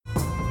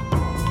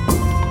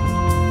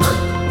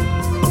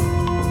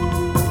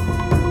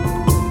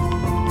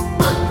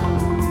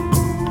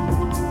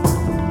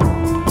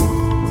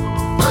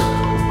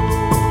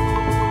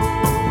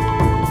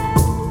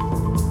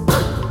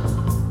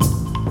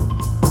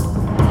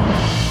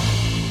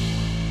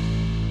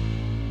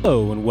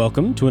Hello and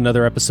welcome to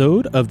another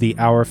episode of the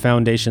Our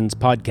Foundations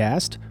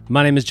podcast.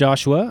 My name is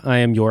Joshua, I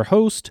am your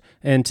host,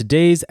 and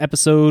today's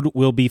episode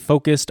will be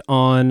focused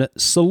on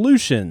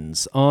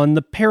solutions, on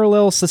the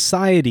parallel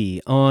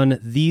society, on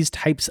these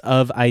types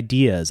of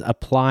ideas,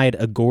 applied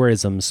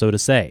agorism, so to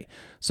say.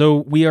 So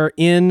we are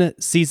in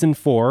season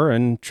 4,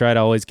 and try to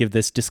always give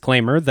this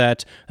disclaimer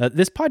that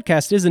this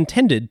podcast is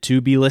intended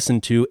to be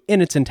listened to in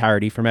its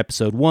entirety from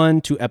episode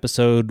 1 to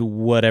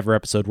whatever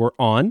episode we're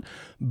on.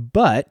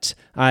 But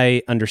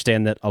I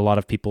understand that a lot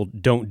of people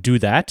don't do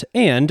that,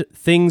 and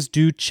things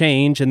do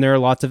change, and there are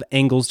lots of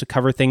angles to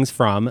cover things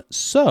from.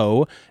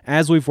 So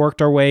as we've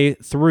worked our way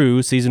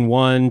through season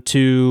 1,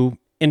 2,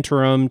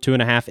 interim,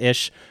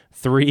 2.5-ish,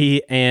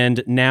 3,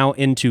 and now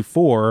into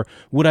 4,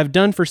 what I've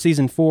done for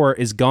season 4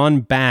 is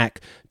gone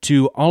back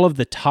to all of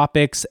the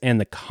topics and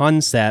the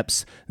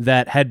concepts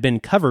that had been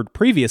covered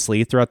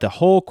previously throughout the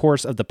whole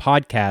course of the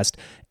podcast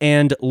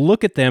and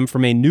look at them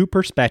from a new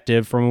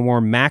perspective, from a more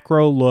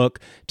macro look,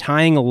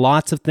 tying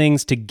lots of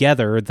things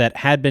together that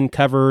had been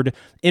covered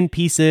in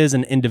pieces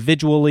and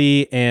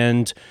individually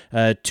and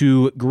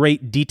to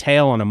great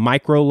detail on a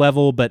micro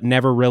level, but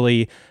never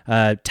really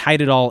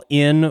tied it all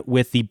in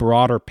with the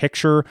broader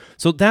picture.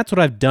 So that's what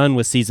I've done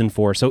with season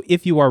 4. So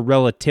if you are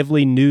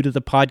relatively new to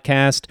the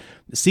podcast,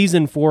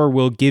 season 4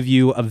 will give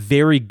you a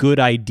very good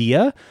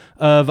idea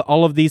of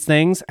all of these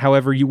things.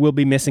 However, you will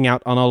be missing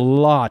out on a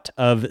lot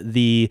of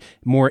the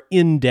more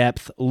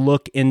in-depth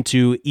look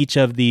into each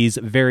of these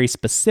very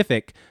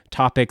specific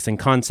topics and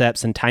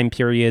concepts and time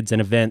periods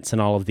and events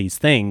and all of these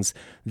things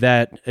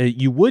that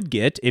you would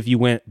get if you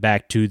went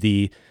back to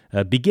the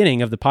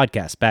beginning of the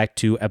podcast, back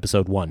to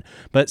episode 1.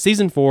 But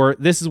season 4,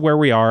 this is where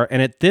we are.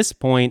 And at this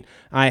point,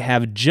 I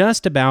have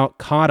just about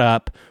caught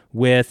up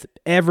with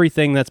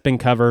everything that's been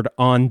covered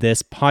on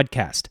this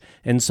podcast.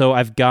 And so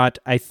I've got,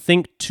 I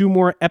think, 2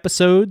 more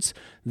episodes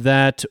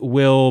that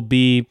will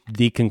be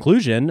the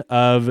conclusion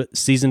of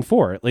season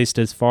 4, at least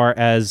as far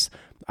as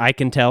I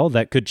can tell.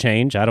 That could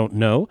change. I don't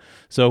know.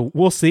 So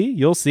we'll see.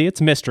 You'll see. It's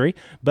mystery.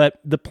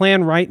 But the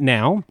plan right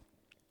now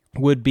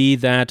would be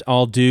that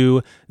I'll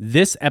do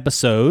this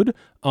episode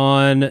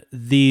on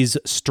these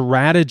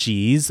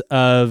strategies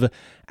of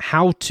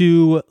how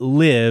to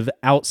live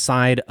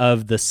outside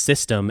of the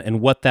system and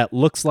what that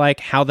looks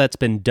like, how that's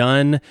been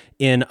done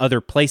in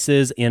other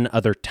places, in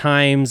other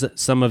times,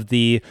 some of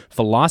the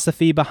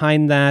philosophy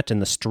behind that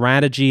and the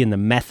strategy and the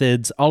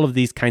methods, all of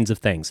these kinds of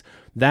things.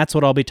 That's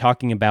what I'll be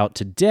talking about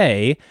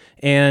today.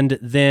 And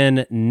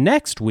then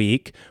next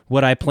week,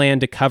 what I plan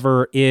to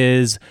cover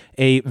is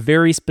a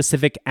very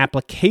specific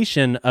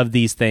application of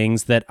these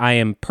things that I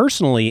am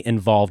personally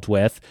involved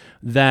with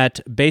that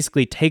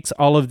basically takes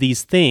all of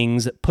these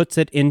things, puts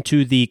it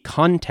into the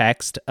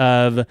context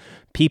of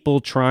people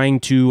trying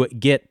to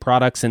get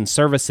products and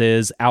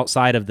services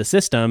outside of the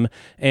system.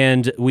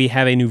 And we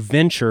have a new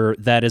venture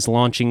that is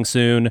launching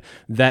soon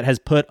that has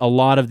put a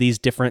lot of these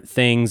different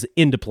things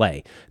into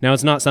play. Now,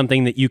 it's not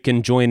something that you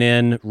can join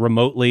in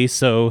remotely,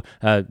 so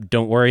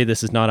don't worry,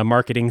 this is not a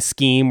marketing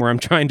scheme where I'm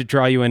trying to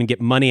draw you in and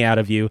get money out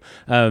of you.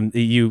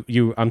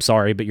 I'm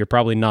sorry, but you're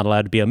probably not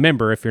allowed to be a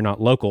member if you're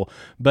not local.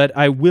 But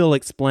I will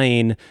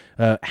explain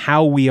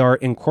how we are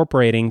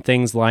incorporating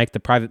things like the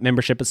Private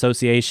Membership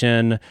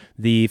Association,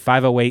 the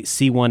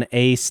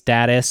 508c1a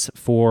status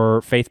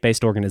for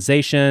faith-based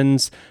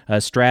organizations,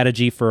 a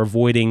strategy for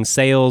avoiding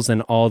sales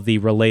and all the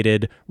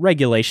related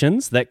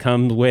regulations that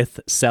come with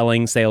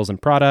selling sales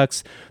and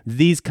products,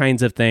 these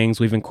kinds of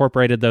things. We've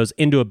incorporated those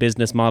into a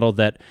business model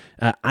that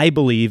I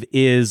believe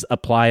is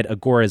applied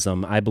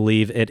agorism. I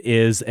believe it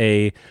is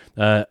a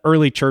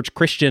early church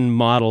Christian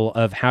model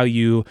of how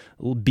you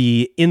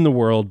be in the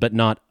world but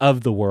not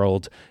of the world.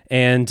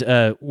 And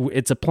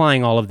it's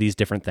applying all of these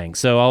different things.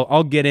 So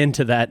I'll get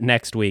into that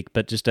next week,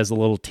 but just as a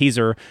little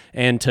teaser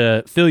and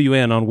to fill you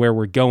in on where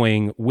we're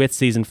going with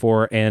season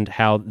 4 and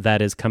how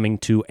that is coming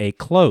to a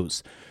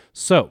close.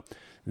 So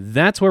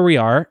that's where we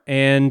are.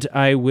 And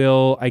I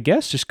will, I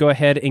guess, just go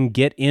ahead and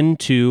get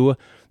into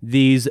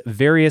these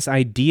various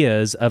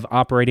ideas of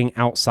operating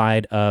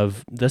outside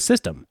of the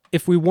system.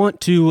 If we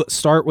want to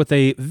start with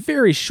a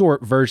very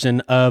short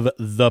version of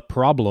the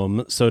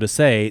problem, so to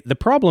say, the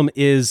problem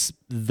is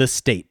the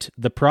state.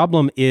 The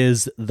problem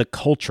is the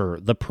culture.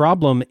 The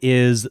problem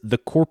is the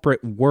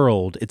corporate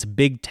world. It's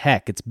big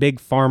tech. It's big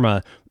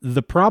pharma.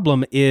 The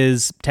problem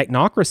is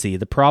technocracy.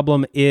 The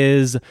problem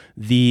is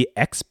the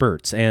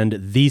experts and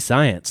the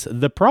science.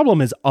 The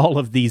problem is all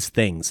of these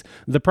things.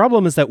 The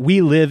problem is that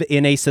we live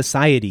in a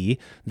society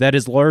that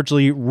is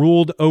largely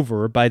ruled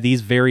over by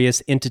these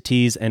various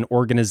entities and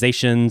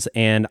organizations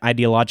and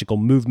ideological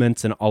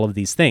movements and all of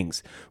these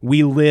things.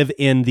 We live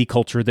in the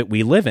culture that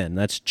we live in.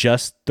 That's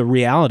just the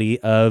reality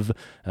of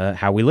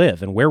how we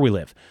live and where we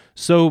live.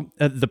 So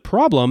the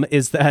problem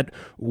is that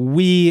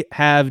we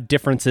have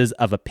differences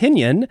of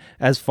opinion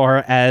as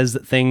far as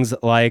things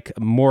like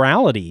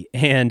morality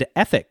and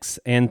ethics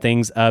and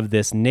things of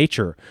this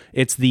nature.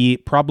 It's the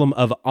problem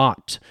of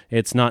ought.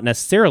 It's not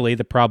necessarily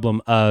the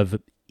problem of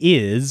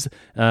is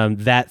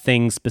that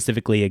things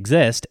specifically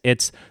exist.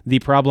 It's the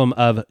problem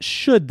of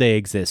should they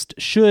exist?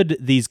 Should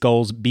these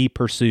goals be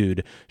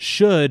pursued?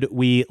 Should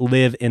we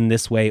live in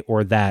this way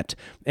or that?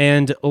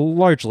 And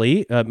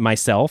largely,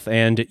 myself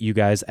and you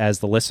guys as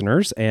the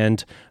listeners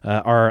and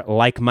our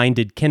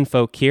like-minded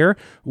kinfolk here,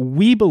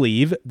 we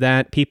believe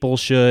that people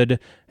should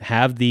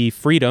have the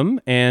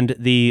freedom and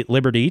the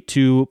liberty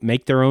to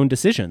make their own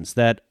decisions,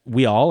 that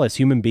we all as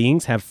human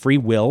beings have free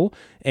will,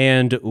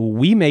 and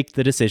we make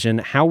the decision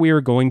how we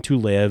are going to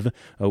live,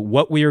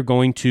 what we are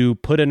going to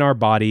put in our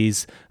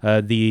bodies,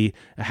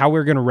 how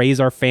we're going to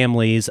raise our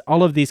families,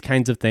 all of these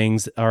kinds of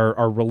things,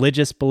 our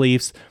religious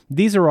beliefs.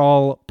 These are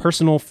all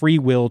personal free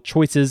will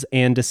choices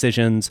and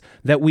decisions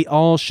that we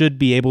all should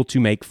be able to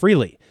make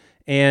freely.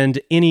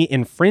 And any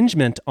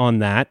infringement on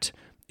that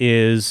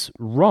is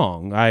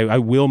wrong. I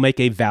will make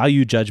a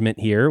value judgment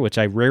here, which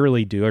I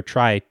rarely do or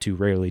try to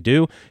rarely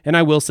do, and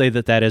I will say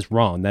that that is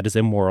wrong. That is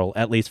immoral,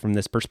 at least from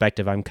this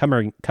perspective I'm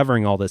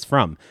covering all this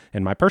from,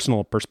 and my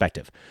personal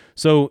perspective.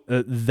 So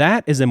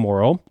that is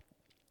immoral.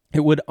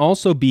 It would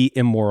also be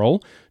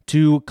immoral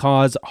to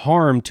cause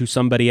harm to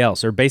somebody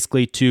else, or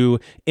basically to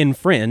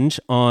infringe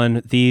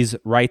on these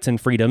rights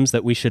and freedoms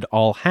that we should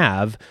all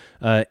have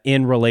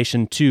in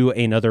relation to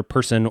another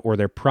person or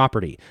their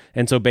property.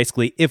 And so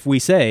basically, if we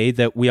say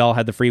that we all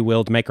had the free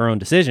will to make our own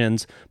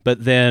decisions,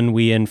 but then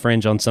we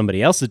infringe on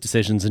somebody else's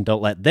decisions and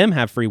don't let them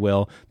have free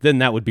will, then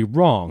that would be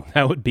wrong.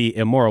 That would be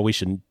immoral. We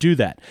shouldn't do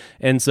that.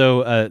 And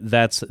so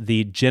that's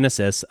the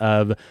genesis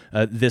of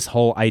this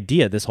whole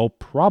idea, this whole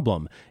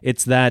problem.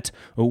 It's that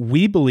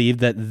we believe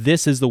that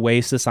this is the way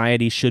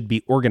society should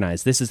be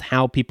organized. This is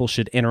how people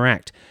should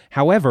interact.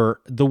 However,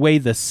 the way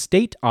the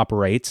state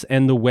operates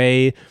and the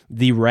way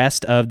the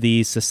rest of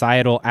the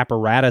societal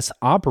apparatus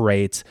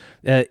operates,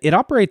 it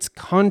operates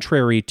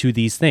contrary to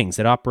these things.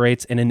 It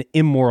operates in an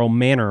immoral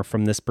manner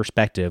from this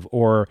perspective,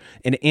 or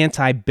an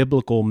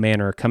anti-biblical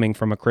manner coming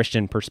from a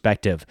Christian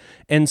perspective.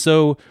 And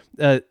so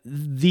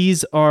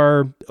these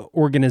are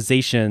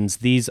organizations,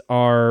 these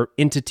are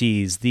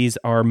entities, these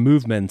are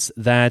movements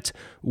that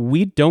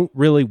we don't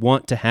really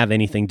want to have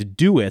anything to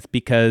do with,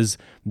 because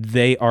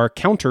they are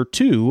counter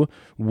to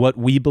what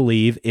we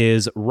believe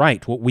is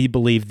right, what we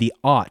believe the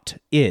ought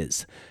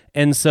is.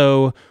 And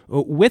so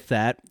with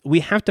that,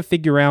 we have to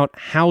figure out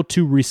how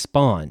to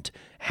respond.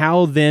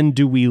 How then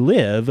do we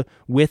live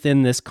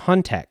within this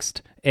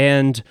context?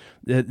 And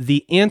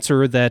the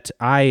answer that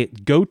I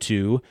go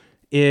to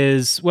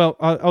is, well,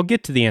 I'll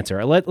get to the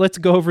answer. Let's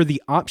go over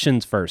the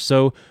options first.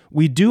 So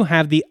we do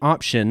have the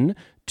option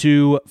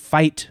to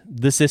fight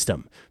the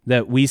system,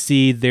 that we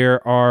see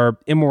there are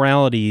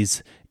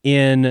immoralities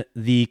in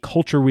the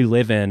culture we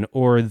live in,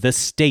 or the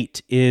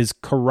state is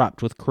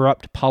corrupt with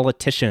corrupt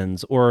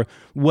politicians, or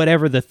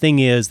whatever the thing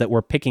is that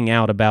we're picking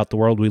out about the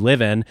world we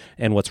live in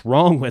and what's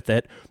wrong with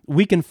it.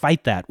 We can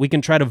fight that. We can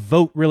try to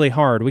vote really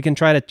hard. We can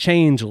try to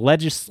change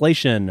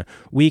legislation.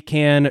 We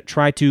can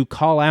try to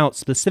call out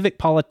specific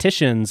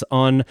politicians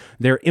on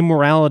their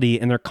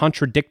immorality and their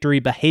contradictory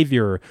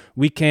behavior.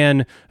 We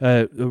can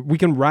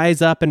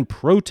rise up and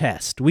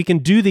protest. We can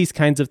do these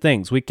kinds of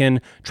things. We can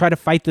try to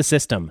fight the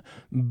system.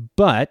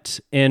 But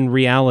in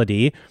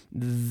reality,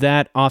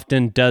 that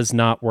often does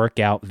not work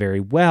out very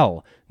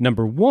well.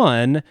 Number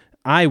one,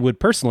 I would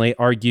personally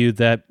argue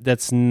that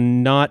that's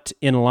not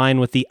in line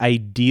with the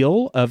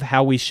ideal of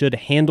how we should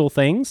handle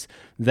things.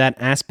 That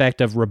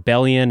aspect of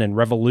rebellion and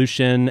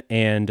revolution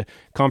and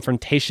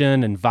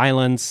confrontation and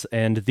violence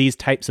and these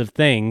types of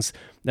things,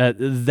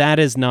 that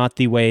is not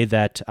the way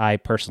that I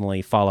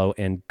personally follow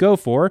and go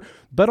for.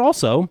 But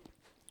also,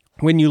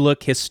 when you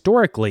look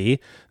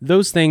historically,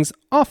 those things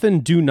often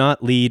do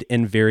not lead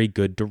in very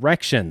good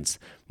directions.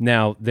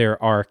 Now,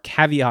 there are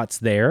caveats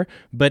there,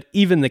 but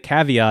even the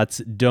caveats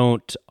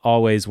don't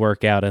always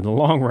work out in the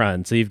long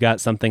run. So you've got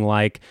something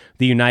like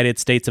the United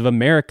States of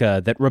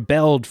America that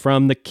rebelled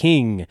from the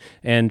king,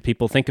 and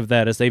people think of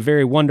that as a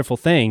very wonderful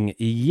thing,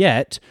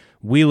 yet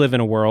we live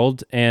in a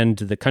world, and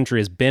the country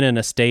has been in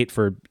a state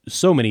for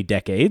so many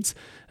decades,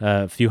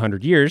 a few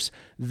hundred years,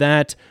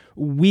 that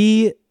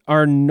we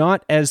are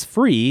not as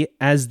free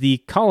as the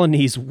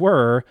colonies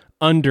were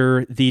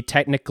under the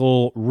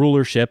technical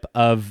rulership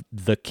of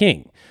the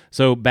king.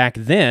 So back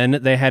then,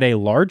 they had a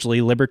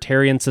largely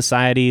libertarian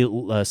society,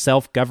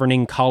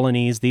 self-governing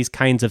colonies, these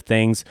kinds of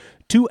things,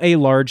 to a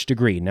large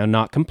degree. Now,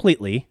 not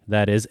completely,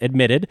 that is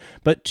admitted,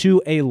 but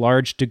to a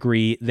large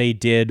degree, they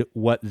did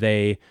what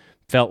they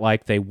felt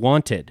like they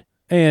wanted.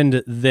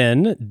 And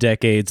then,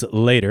 decades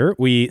later,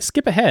 we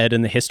skip ahead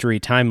in the history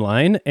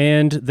timeline,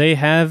 and they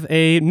have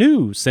a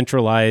new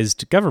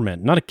centralized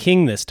government. Not a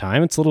king this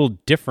time. It's a little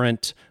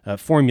different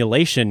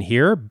formulation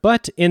here,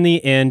 but in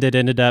the end, it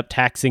ended up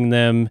taxing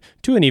them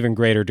to an even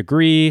greater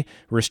degree,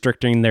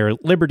 restricting their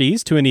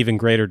liberties to an even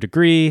greater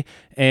degree,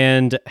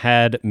 and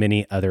had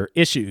many other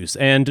issues.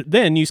 And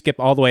then you skip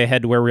all the way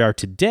ahead to where we are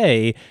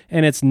today,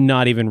 and it's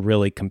not even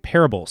really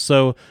comparable.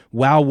 So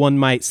while one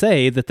might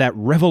say that that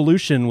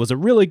revolution was a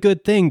really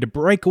good thing to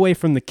break away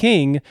from the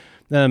king,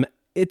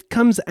 it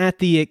comes at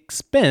the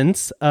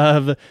expense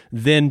of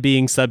then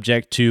being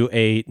subject to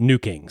a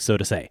nuking, so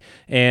to say,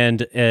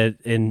 and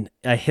in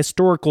a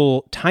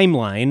historical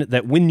timeline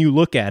that when you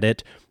look at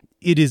it,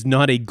 it is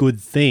not a good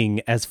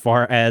thing as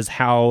far as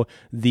how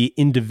the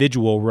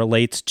individual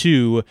relates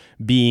to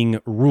being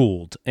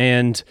ruled.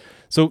 And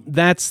so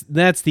that's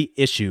the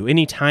issue.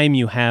 Anytime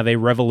you have a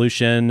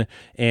revolution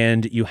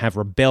and you have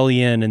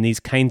rebellion and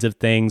these kinds of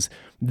things,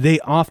 they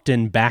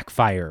often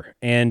backfire.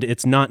 And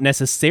it's not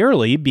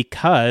necessarily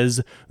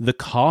because the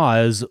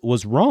cause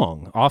was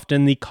wrong.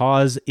 Often the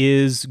cause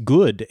is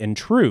good and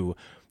true.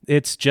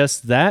 It's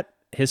just that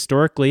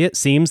historically it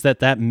seems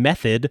that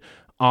method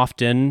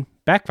often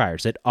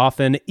backfires. It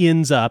often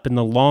ends up in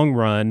the long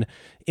run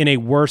in a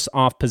worse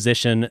off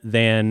position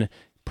than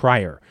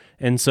prior.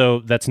 And so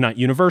that's not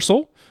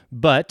universal,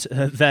 but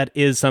that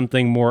is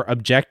something more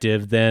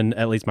objective than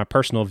at least my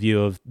personal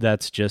view of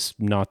that's just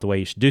not the way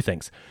you should do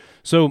things.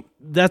 So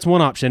that's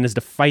one option, is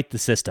to fight the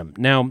system.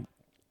 Now,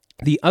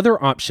 the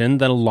other option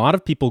that a lot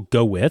of people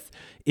go with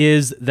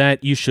is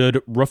that you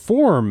should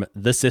reform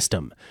the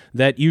system,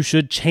 that you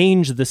should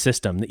change the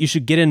system, that you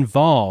should get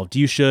involved,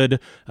 you should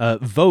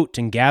vote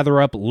and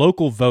gather up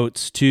local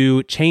votes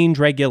to change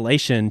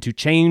regulation, to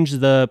change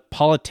the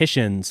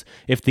politicians.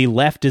 If the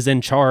left is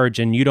in charge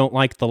and you don't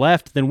like the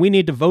left, then we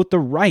need to vote the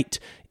right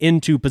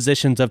into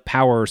positions of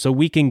power so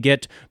we can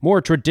get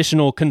more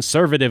traditional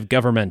conservative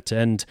government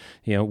and,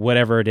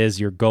 whatever it is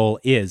your goal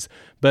is.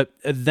 But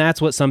that's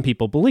what some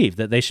people believe,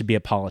 that they should be a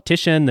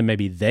politician, then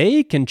maybe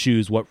they can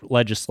choose what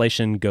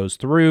legislation goes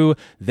through,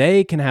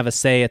 they can have a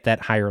say at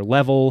that higher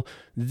level,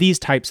 these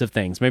types of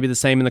things. Maybe the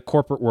same in the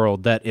corporate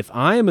world, that if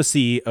I am a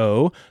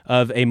CEO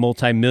of a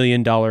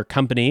multi-million-dollar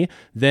company,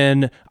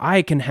 then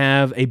I can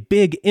have a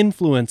big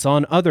influence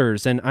on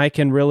others and I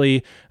can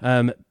really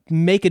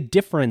make a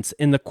difference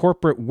in the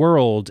corporate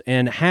world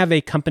and have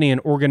a company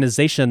and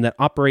organization that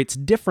operates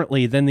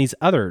differently than these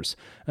others.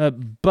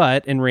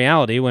 But in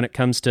reality, when it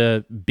comes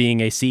to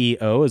being a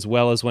CEO, as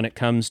well as when it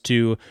comes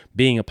to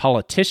being a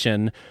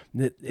politician,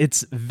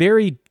 it's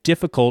very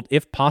difficult,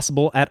 if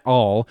possible at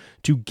all,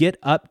 to get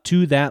up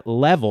to that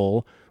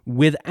level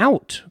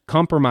without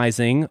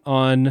compromising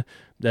on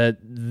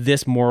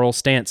this moral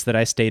stance that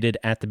I stated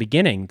at the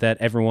beginning, that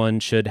everyone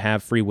should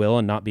have free will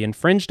and not be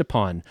infringed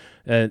upon,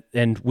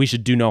 and we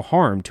should do no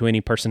harm to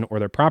any person or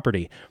their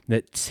property.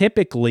 That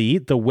typically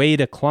the way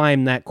to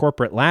climb that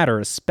corporate ladder,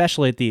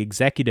 especially at the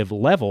executive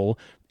level,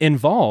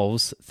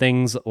 involves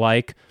things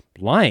like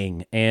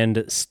lying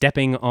and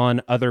stepping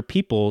on other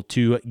people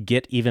to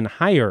get even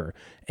higher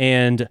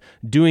and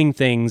doing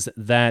things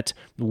that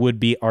would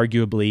be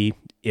arguably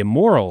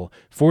immoral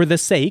for the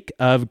sake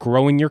of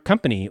growing your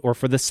company or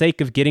for the sake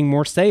of getting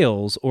more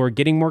sales or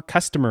getting more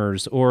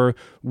customers or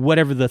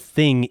whatever the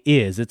thing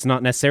is. It's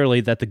not necessarily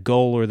that the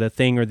goal or the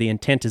thing or the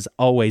intent is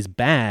always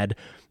bad,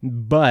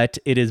 but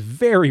it is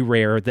very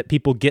rare that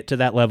people get to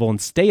that level and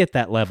stay at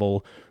that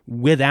level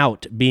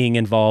without being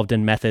involved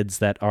in methods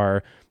that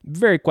are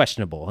very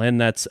questionable.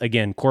 And that's,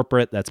 again,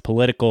 corporate, that's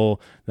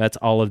political, that's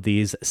all of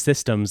these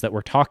systems that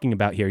we're talking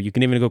about here. You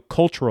can even go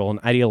cultural and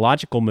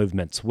ideological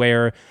movements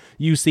where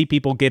you see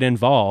people get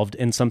involved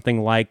in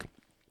something like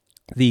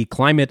the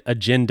climate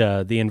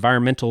agenda, the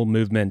environmental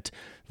movement,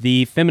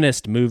 the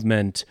feminist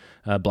movement,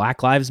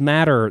 Black Lives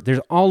Matter. There's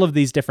all of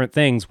these different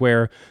things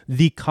where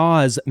the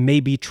cause may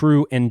be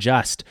true and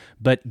just,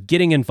 but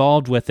getting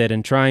involved with it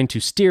and trying to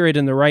steer it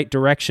in the right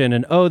direction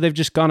and, they've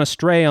just gone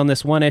astray on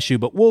this one issue,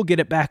 but we'll get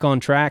it back on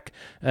track,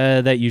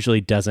 that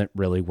usually doesn't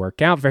really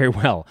work out very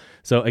well.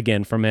 So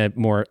again, from a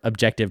more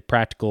objective,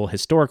 practical,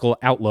 historical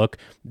outlook,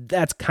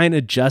 that's kind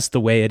of just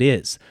the way it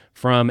is.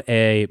 From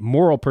a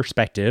moral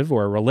perspective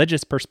or a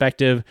religious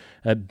perspective,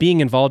 being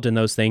involved in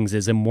those things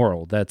is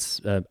immoral.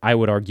 That's, I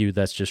would argue,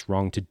 that's just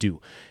wrong to do.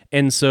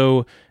 And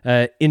so,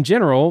 in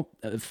general,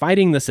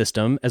 fighting the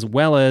system as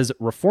well as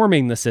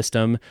reforming the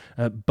system,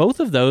 both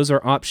of those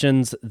are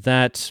options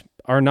that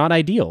are not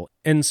ideal.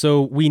 And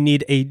so we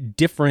need a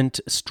different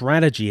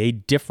strategy, a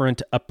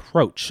different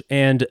approach.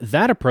 And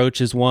that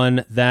approach is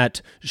one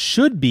that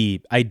should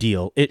be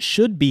ideal. It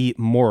should be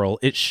moral.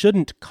 It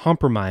shouldn't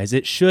compromise.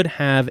 It should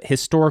have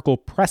historical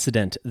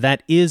precedent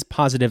that is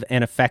positive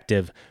and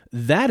effective.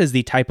 That is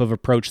the type of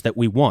approach that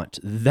we want.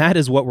 That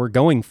is what we're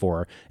going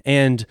for.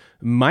 And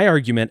my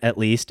argument, at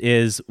least,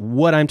 is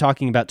what I'm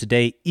talking about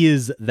today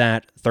is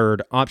that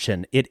third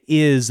option. It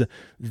is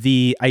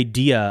the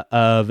idea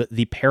of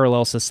the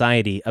parallel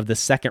society, of the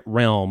second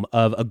realm,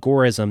 of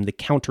agorism, the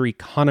counter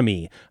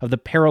economy, of the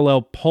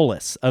parallel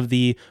polis, of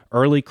the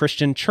early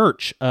Christian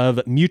church,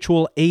 of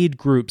mutual aid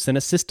groups and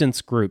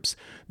assistance groups,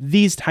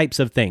 these types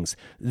of things.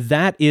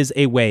 That is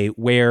a way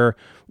where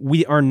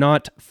we are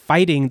not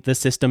fighting the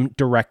system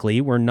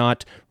directly. We're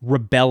not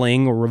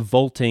rebelling or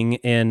revolting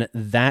in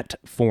that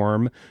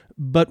form,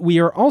 but we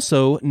are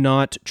also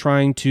not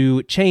trying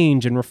to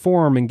change and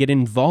reform and get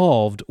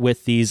involved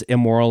with these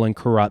immoral and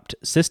corrupt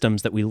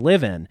systems that we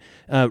live in.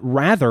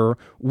 Rather,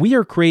 we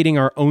are creating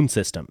our own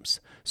systems.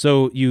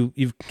 So you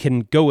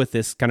can go with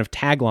this kind of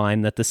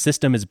tagline that the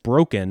system is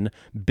broken,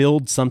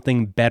 build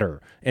something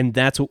better. And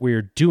that's what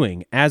we're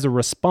doing. As a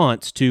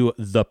response to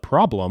the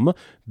problem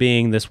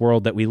being this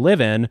world that we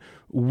live in,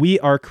 we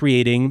are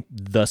creating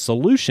the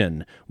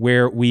solution,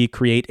 where we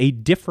create a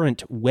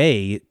different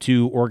way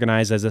to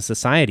organize as a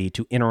society,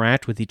 to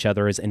interact with each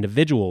other as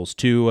individuals,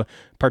 to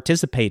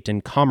participate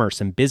in commerce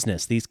and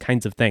business, these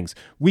kinds of things.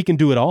 We can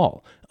do it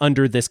all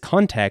under this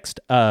context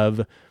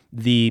of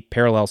the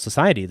parallel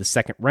society, the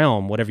second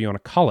realm, whatever you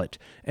want to call it.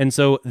 And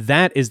so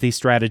that is the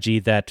strategy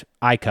that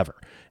I cover.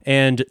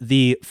 And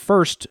the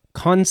first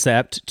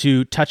concept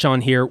to touch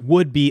on here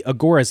would be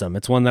agorism.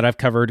 It's one that I've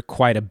covered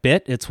quite a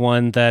bit. It's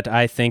one that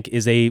I think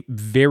is a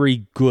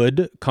very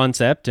good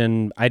concept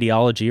and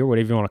ideology, or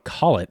whatever you want to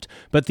call it.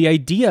 But the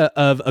idea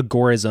of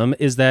agorism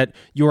is that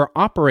you are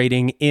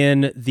operating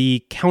in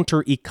the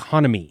counter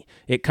economy.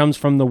 It comes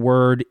from the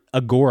word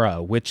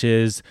agora, which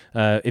is,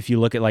 if you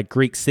look at like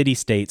Greek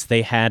city-states,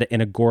 they had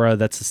an agora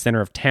that's the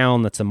center of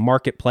town, that's a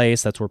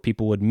marketplace, that's where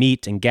people would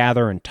meet and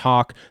gather and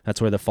talk,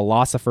 that's where the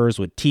philosophers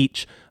would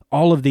teach.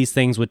 All of these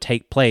things would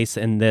take place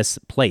in this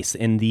place,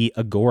 in the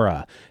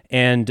agora.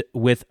 And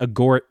with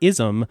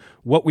agorism,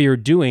 what we are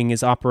doing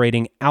is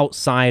operating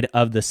outside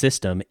of the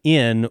system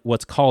in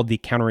what's called the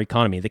counter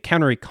economy. The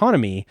counter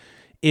economy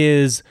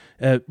is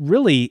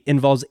really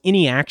involves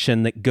any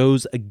action that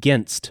goes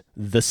against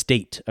the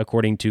state,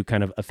 according to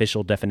kind of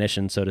official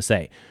definition, so to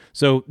say.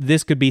 So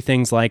this could be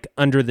things like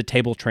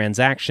under-the-table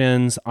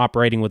transactions,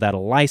 operating without a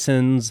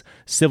license,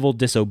 civil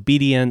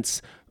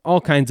disobedience, all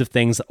kinds of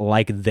things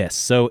like this.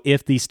 So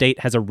if the state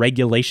has a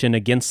regulation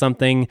against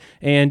something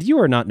and you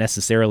are not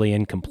necessarily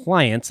in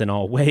compliance in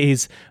all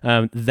ways,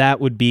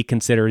 that would be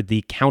considered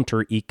the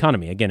counter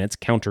economy. Again, it's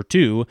counter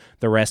to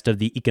the rest of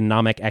the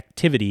economic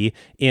activity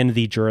in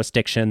the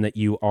jurisdiction that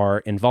you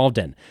are involved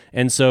in.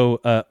 And so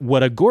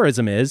what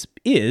agorism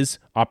is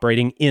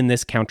operating in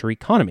this counter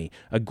economy.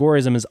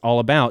 Agorism is all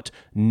about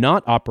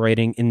not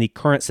operating in the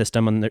current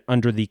system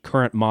under the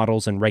current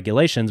models and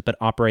regulations, but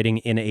operating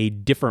in a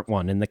different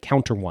one, in the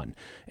counter one.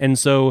 And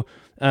so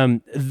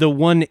the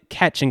one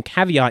catch and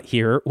caveat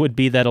here would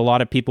be that a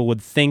lot of people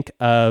would think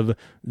of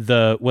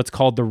what's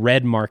called the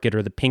red market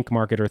or the pink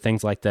market or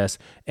things like this.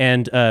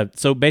 And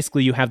so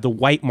basically you have the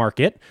white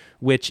market,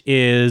 which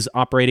is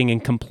operating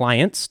in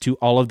compliance to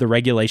all of the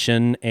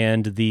regulation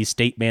and the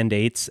state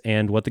mandates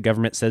and what the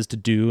government says to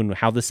do and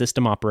how the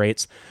system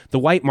operates. The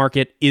white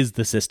market is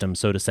the system,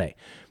 so to say.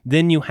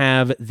 Then you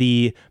have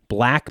the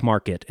black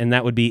market, and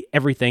that would be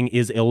everything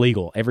is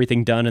illegal.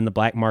 Everything done in the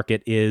black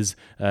market is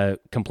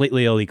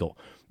completely illegal.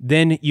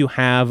 Then you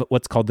have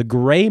what's called the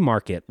gray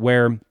market,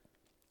 where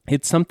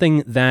it's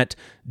something that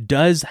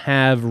does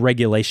have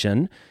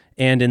regulation,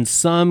 and in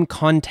some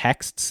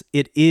contexts,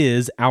 it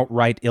is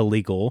outright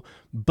illegal,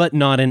 but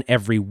not in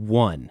every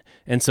one.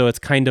 And so it's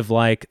kind of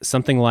like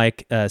something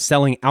like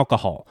selling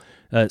alcohol.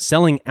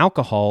 Selling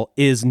alcohol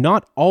is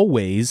not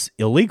always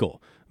illegal,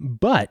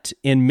 but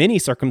in many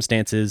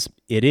circumstances,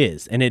 it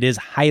is, and it is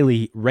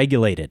highly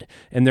regulated.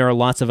 And there are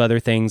lots of other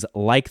things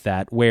like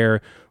that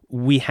where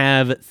we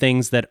have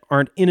things that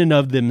aren't in and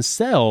of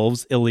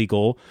themselves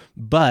illegal,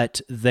 but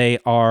they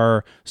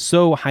are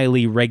so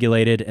highly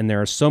regulated and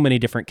there are so many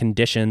different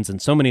conditions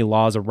and so many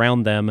laws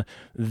around them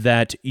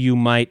that you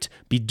might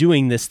be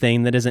doing this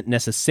thing that isn't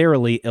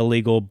necessarily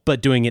illegal,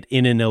 but doing it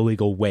in an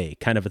illegal way,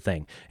 kind of a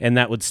thing. And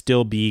that would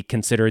still be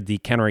considered the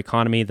counter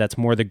economy. That's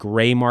more the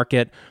gray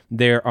market.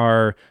 There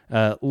are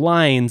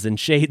lines and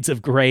shades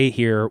of gray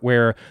here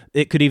where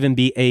it could even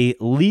be a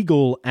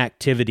legal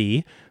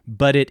activity,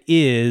 but it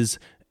is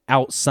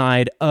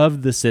outside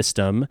of the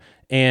system,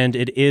 and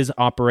it is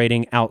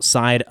operating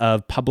outside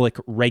of public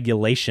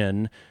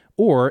regulation,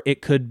 or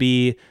it could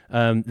be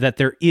that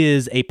there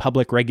is a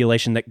public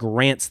regulation that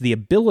grants the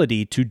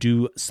ability to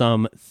do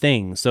some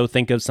things. So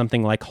think of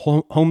something like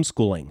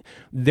homeschooling.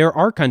 There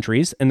are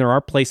countries and there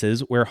are places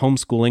where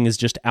homeschooling is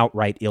just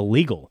outright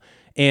illegal.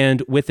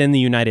 And within the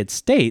United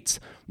States,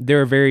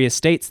 there are various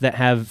states that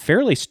have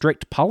fairly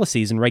strict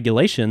policies and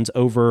regulations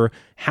over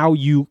how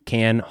you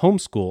can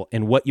homeschool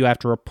and what you have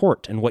to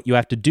report and what you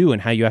have to do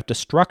and how you have to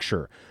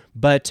structure.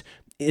 But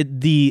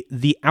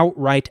the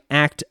outright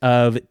act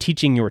of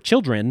teaching your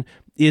children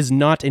is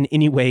not in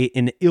any way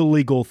an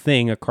illegal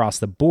thing across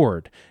the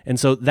board. And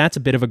so that's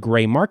a bit of a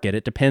gray market.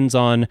 It depends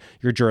on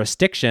your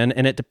jurisdiction,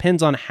 and it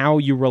depends on how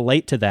you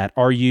relate to that.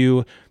 Are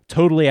you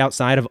totally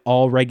outside of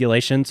all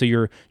regulation? So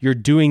you're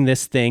doing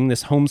this thing,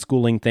 this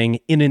homeschooling thing,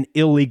 in an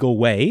illegal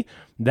way.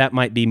 That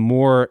might be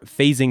more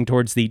phasing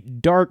towards the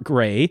dark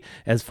gray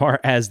as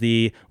far as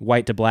the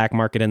white to black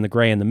market and the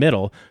gray in the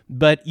middle.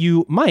 But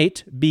you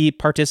might be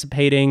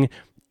participating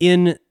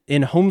in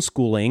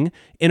homeschooling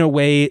in a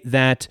way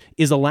that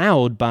is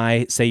allowed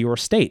by, say, your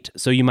state.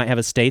 So you might have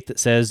a state that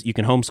says you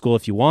can homeschool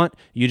if you want.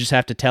 You just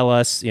have to tell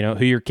us,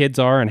 who your kids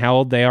are and how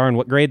old they are and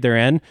what grade they're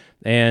in.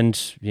 And,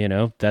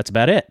 that's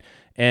about it.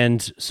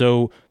 And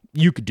so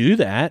you could do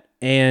that.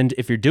 And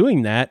if you're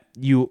doing that,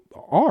 you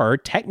are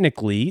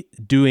technically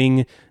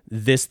doing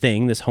this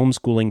thing, this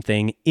homeschooling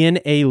thing, in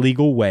a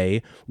legal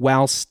way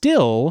while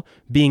still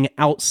being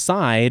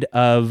outside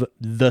of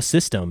the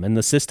system. And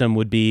the system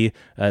would be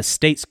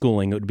state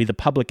schooling. It would be the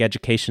public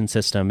education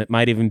system. It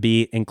might even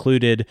be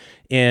included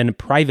in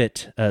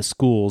private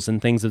schools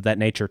and things of that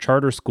nature,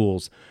 charter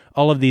schools,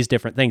 all of these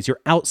different things.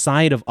 You're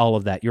outside of all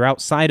of that. You're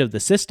outside of the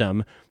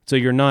system. So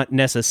you're not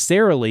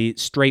necessarily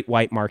straight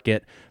white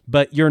market,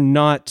 but you're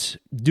not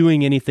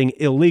doing anything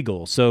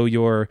illegal. So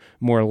you're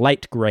more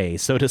light gray,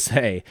 so to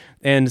say.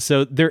 And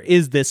so there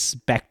is this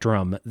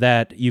spectrum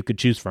that you could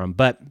choose from.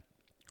 But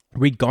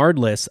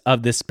regardless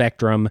of this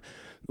spectrum,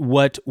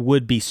 what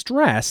would be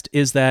stressed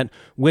is that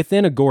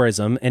within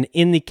agorism and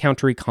in the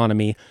counter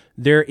economy,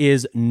 there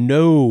is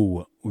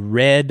no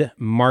red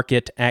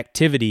market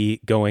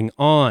activity going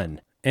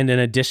on. And in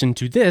addition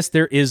to this,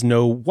 there is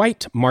no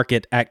white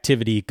market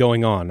activity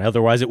going on.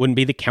 Otherwise, it wouldn't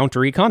be the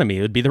counter economy.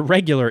 It would be the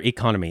regular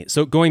economy.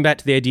 So going back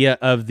to the idea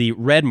of the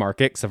red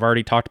market, because I've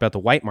already talked about the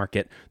white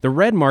market, the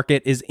red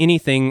market is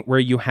anything where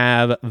you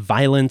have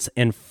violence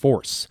and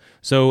force.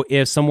 So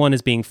if someone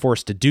is being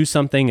forced to do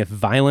something, if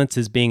violence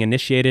is being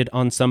initiated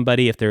on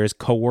somebody, if there is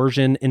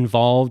coercion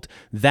involved,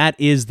 that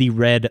is the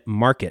red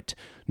market.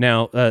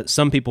 Now,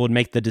 some people would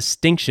make the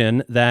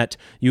distinction that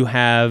you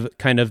have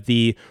kind of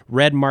the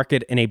red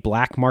market in a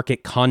black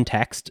market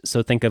context.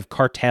 So think of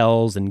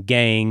cartels and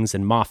gangs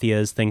and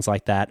mafias, things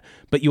like that.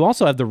 But you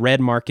also have the red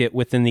market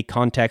within the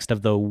context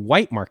of the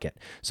white market.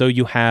 So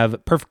you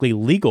have perfectly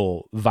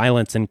legal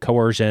violence and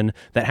coercion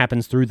that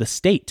happens through the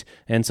state.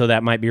 And so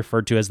that might be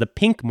referred to as the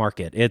pink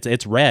market.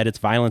 It's red, it's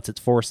violence,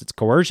 it's force, it's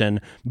coercion,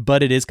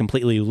 but it is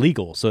completely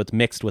legal. So it's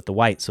mixed with the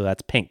white, so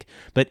that's pink.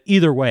 But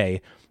either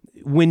way,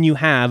 when you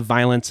have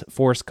violence,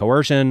 force,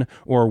 coercion,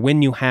 or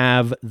when you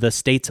have the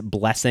state's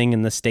blessing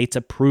and the state's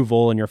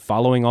approval and you're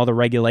following all the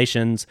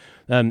regulations,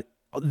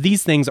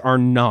 these things are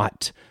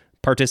not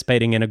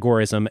participating in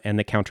agorism and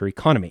the counter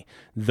economy.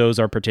 Those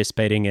are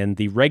participating in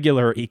the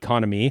regular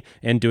economy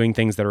and doing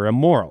things that are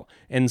immoral.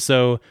 And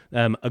so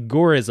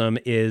agorism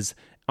is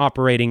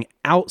operating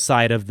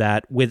outside of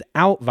that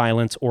without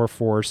violence or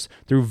force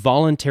through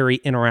voluntary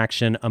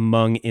interaction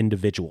among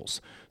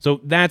individuals. So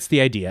that's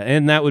the idea.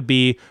 And that would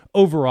be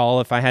overall,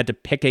 if I had to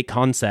pick a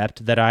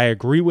concept that I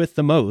agree with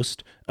the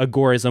most,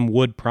 agorism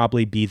would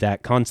probably be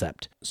that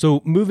concept.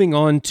 So moving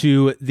on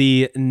to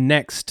the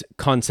next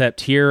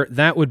concept here,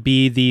 that would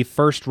be the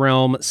first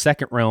realm,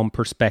 second realm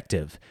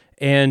perspective.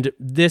 And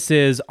this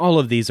is, all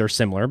of these are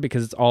similar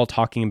because it's all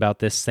talking about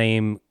this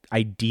same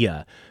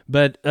idea.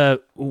 But how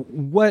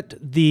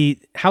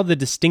the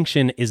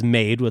distinction is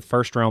made with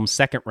first realm,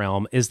 second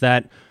realm is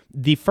that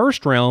the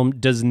first realm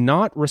does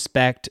not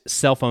respect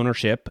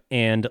self-ownership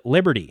and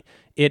liberty.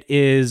 It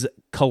is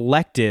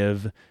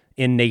collective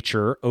in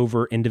nature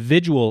over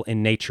individual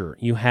in nature.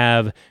 You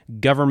have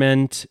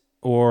government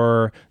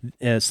or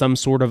some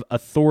sort of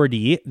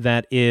authority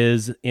that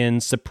is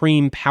in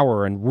supreme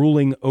power and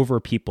ruling over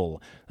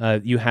people.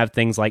 You have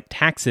things like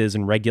taxes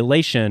and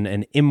regulation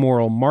and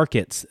immoral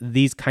markets,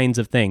 these kinds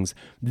of things.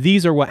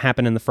 These are what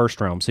happen in the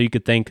first realm. So you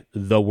could think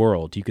the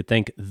world, you could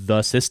think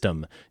the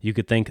system, you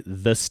could think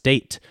the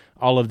state,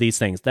 all of these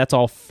things. That's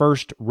all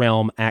first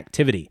realm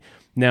activity.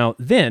 Now,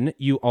 then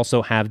you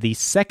also have the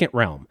second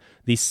realm.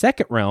 The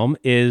second realm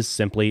is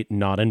simply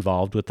not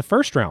involved with the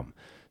first realm.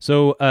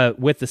 So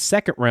with the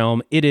second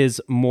realm, it is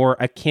more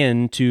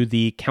akin to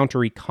the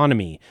counter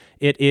economy.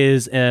 It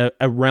is a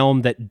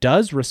realm that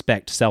does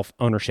respect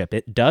self-ownership.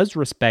 It does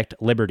respect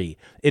liberty.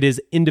 It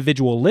is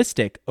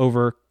individualistic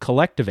over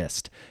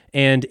collectivist.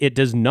 And it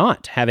does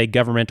not have a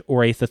government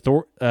or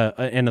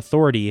an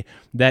authority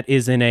that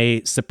is in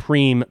a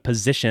supreme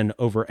position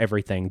over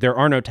everything. There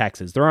are no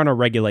taxes. There are no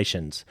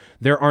regulations.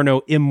 There are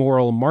no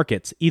immoral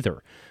markets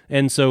either.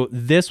 And so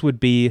this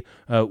would be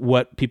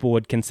what people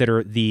would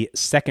consider the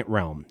second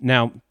realm.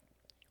 Now,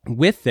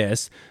 with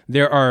this,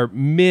 there are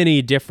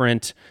many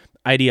different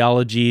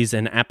ideologies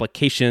and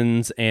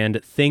applications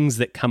and things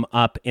that come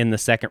up in the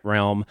second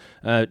realm.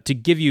 To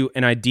give you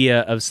an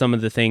idea of some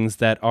of the things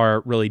that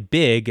are really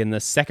big in the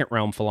second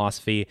realm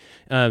philosophy,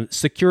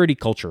 security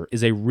culture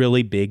is a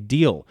really big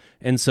deal.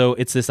 And so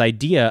it's this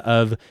idea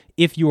of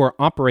if you are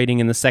operating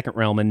in the second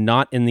realm and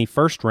not in the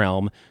first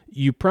realm,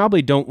 you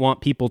probably don't want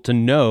people to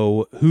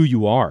know who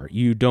you are.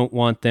 You don't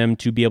want them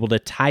to be able to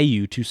tie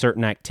you to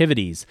certain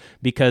activities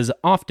because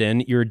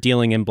often you're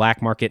dealing in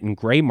black market and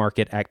gray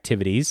market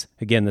activities.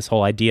 Again, this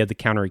whole idea of the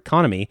counter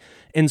economy.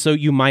 And so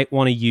you might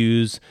want to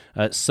use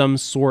some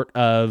sort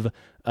of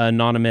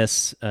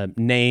anonymous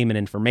name and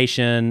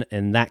information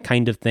and that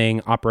kind of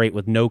thing, operate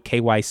with no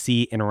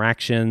KYC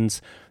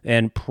interactions,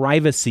 and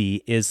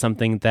privacy is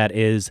something that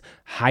is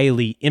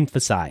highly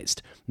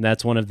emphasized. And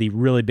that's one of the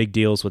really big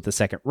deals with the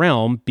second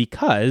realm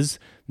because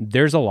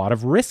there's a lot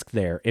of risk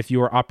there. If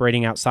you are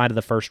operating outside of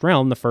the first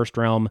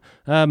realm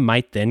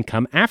might then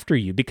come after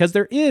you because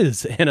there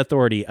is an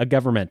authority, a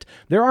government.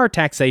 There are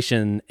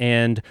taxation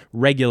and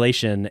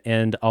regulation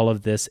and all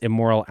of this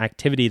immoral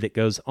activity that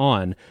goes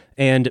on,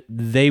 and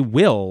they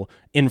will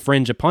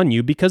infringe upon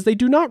you because they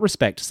do not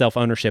respect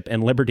self-ownership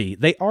and liberty.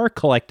 They are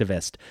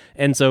collectivist.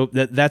 And so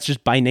that's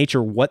just by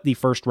nature what the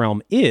first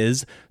realm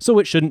is. So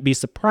it shouldn't be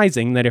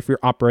surprising that if you're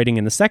operating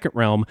in the second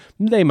realm,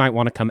 they might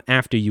want to come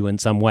after you in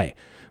some way.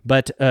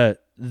 But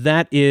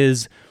that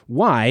is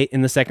why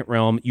in the second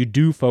realm you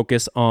do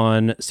focus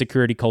on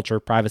security, culture,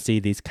 privacy,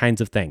 these kinds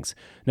of things.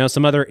 Now,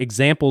 some other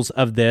examples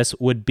of this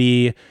would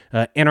be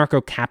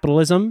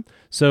anarcho-capitalism.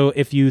 So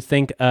if you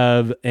think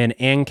of an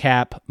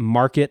ANCAP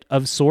market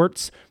of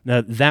sorts,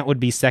 that would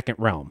be second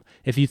realm.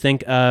 If you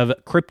think of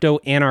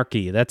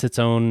crypto-anarchy, that's its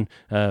own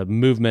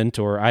movement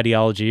or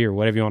ideology or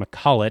whatever you want to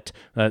call it,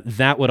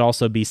 that would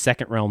also be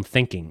second realm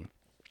thinking.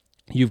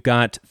 You've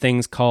got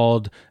things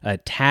called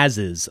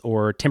TAZs,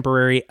 or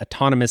temporary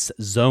autonomous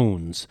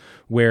zones,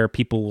 where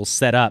people will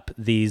set up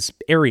these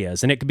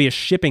areas. And it could be a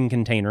shipping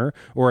container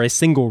or a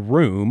single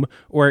room,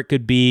 or it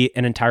could be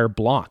an entire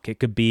block. It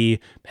could be,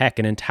 heck,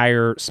 an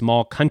entire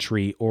small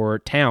country or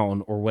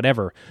town or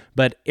whatever.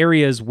 But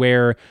areas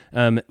where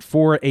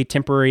for a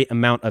temporary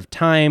amount of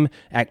time,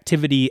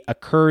 activity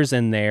occurs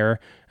in there,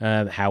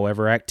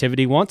 however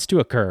activity wants to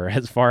occur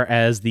as far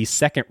as the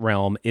second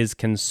realm is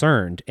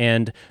concerned.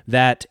 And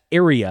that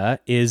area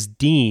is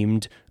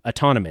deemed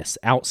autonomous,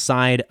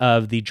 outside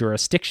of the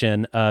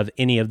jurisdiction of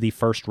any of the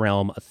first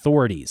realm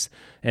authorities.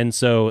 And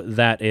so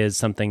that is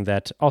something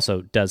that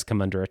also does come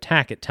under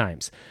attack at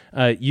times.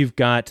 You've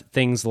got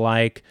things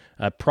like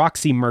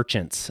proxy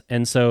merchants.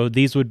 And so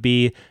these would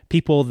be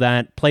people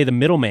that play the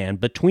middleman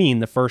between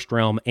the first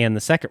realm and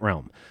the second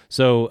realm.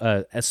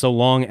 So so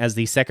long as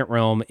the second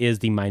realm is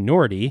the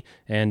minority,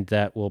 and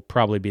that will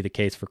probably be the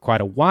case for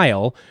quite a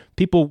while,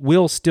 people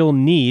will still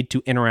need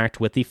to interact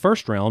with the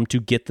first realm to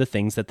get the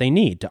things that they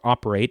need to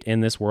operate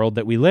in this world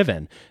that we live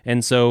in.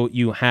 And so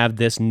you have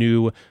this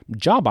new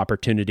job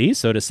opportunity,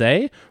 so to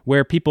say,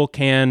 where people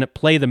can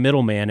play the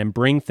middleman and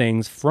bring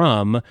things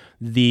from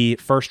the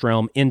first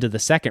realm into the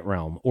second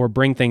realm, or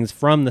bring things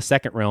from the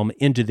second realm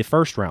into the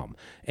first realm.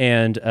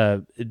 And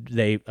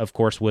they, of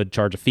course, would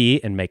charge a fee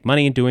and make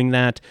money doing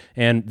that.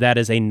 And that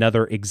is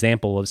another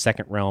example of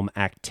second realm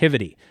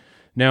activity.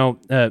 Now,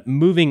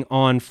 moving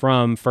on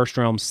from first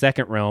realm,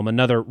 second realm,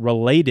 another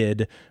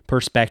related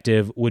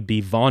perspective would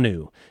be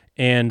VONU.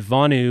 And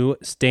VONU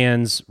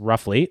stands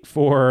roughly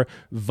for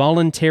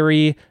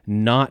voluntary,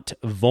 not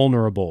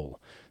vulnerable.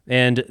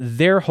 And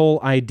their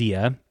whole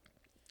idea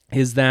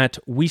is that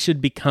we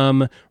should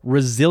become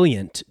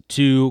resilient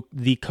to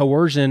the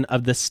coercion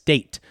of the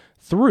state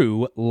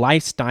through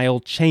lifestyle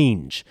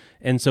change.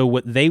 And so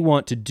what they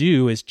want to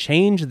do is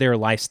change their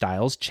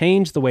lifestyles,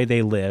 change the way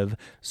they live,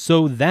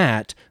 so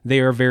that they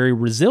are very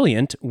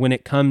resilient when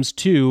it comes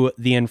to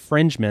the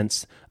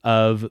infringements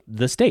of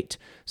the state.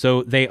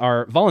 So they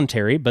are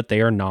voluntary, but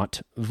they are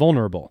not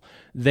vulnerable.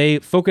 They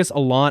focus a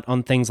lot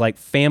on things like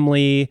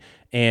family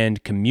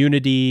and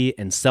community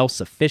and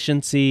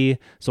self-sufficiency.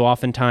 So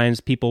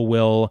oftentimes people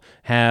will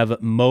have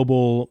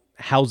mobile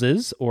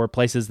houses or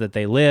places that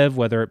they live,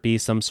 whether it be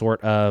some sort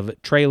of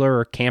trailer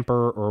or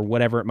camper or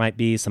whatever it might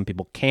be. Some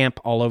people camp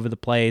all over the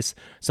place.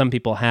 Some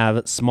people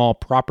have small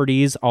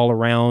properties all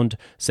around,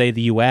 say,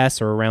 the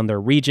U.S. or around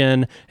their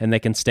region, and they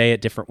can stay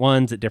at different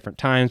ones at different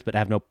times, but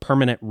have no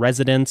permanent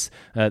residence.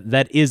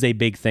 That is a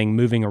big thing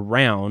moving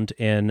around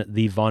in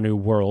the VONU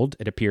world,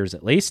 it appears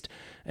at least.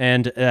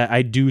 And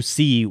I do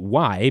see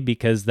why,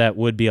 because that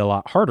would be a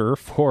lot harder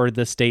for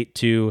the state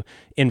to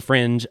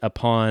infringe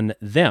upon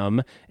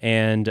them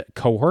and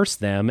coerce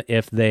them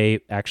if they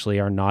actually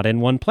are not in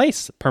one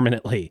place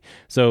permanently.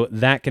 So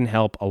that can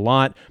help a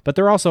lot. But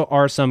there also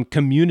are some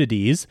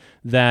communities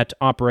that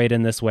operate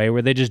in this way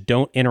where they just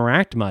don't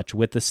interact much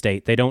with the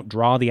state. They don't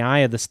draw the eye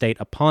of the state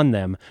upon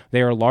them.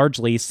 They are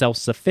largely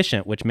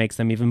self-sufficient, which makes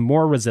them even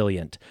more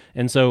resilient.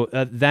 And so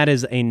that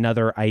is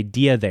another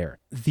idea there.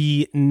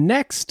 The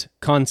next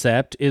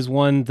concept is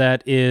one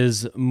that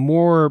is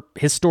more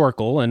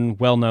historical and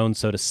well-known,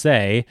 so to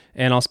say,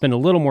 and I'll spend a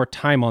little more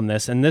time on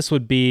this, and this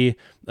would be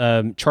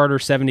Charter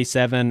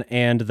 77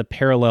 and the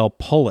parallel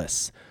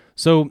polis.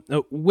 So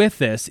with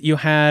this, you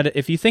had,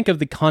 if you think of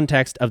the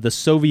context of the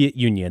Soviet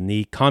Union,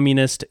 the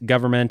communist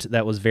government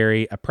that was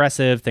very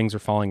oppressive, things were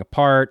falling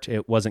apart,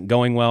 it wasn't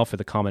going well for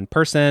the common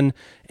person,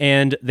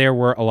 and there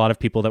were a lot of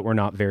people that were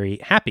not very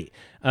happy.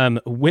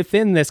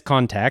 Within this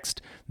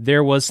context,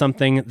 there was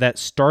something that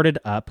started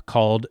up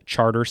called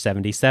Charter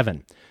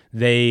 77.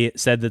 They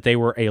said that they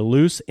were a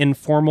loose,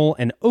 informal,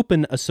 and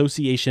open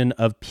association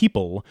of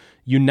people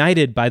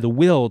united by the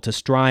will to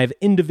strive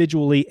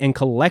individually and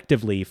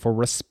collectively for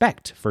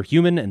respect for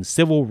human and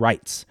civil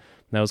rights.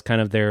 That was kind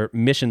of their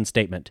mission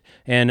statement.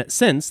 And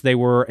since they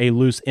were a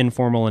loose,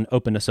 informal, and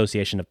open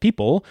association of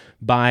people,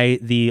 by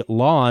the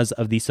laws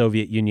of the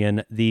Soviet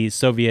Union, the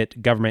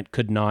Soviet government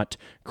could not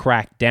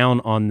crack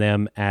down on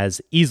them as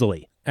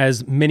easily.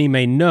 As many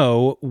may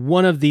know,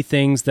 one of the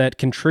things that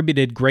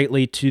contributed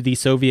greatly to the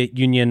Soviet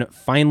Union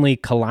finally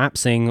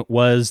collapsing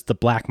was the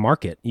black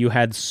market. You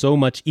had so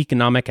much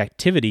economic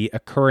activity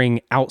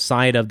occurring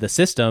outside of the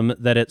system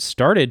that it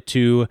started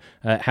to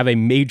have a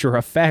major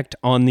effect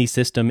on the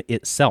system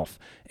itself.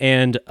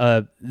 And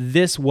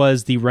this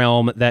was the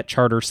realm that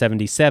Charter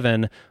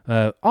 77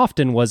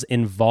 often was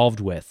involved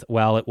with.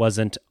 While it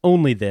wasn't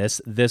only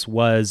this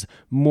was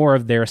more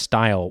of their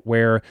style,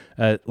 where,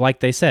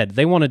 like they said,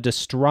 they wanted to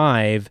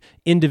strive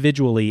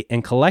individually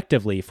and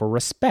collectively for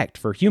respect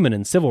for human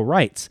and civil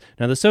rights.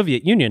 Now, the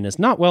Soviet Union is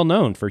not well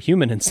known for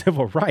human and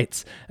civil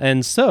rights,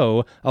 and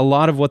so a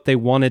lot of what they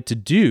wanted to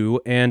do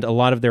and a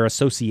lot of their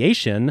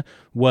association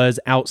was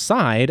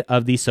outside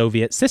of the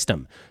Soviet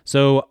system.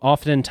 So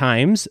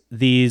oftentimes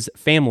these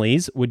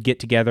families would get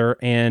together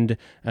and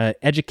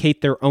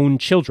educate their own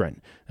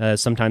children.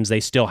 Sometimes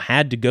they still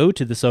had to go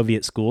to the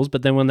Soviet schools,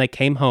 but then when they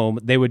came home,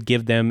 they would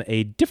give them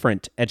a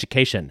different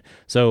education.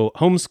 So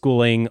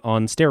homeschooling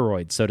on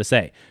steroids, so to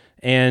say.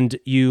 And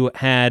you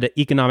had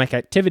economic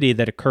activity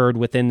that occurred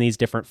within these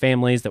different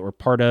families that were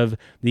part of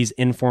these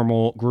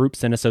informal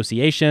groups and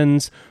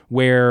associations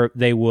where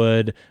they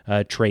would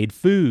trade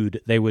food,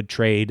 they would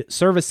trade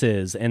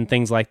services and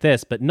things like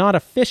this, but not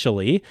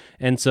officially.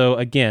 And so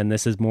again,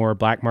 this is more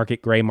black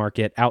market, gray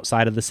market,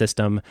 outside of the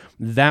system.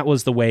 That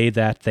was the way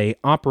that they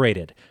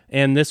operated.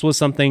 And this was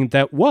something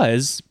that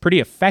was pretty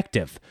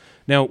effective.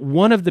 Now,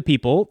 one of the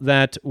people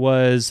that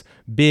was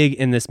big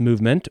in this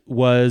movement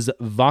was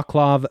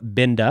Vaclav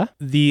Benda.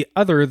 The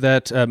other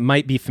that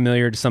might be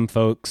familiar to some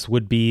folks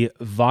would be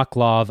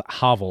Václav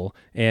Havel,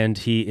 and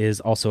he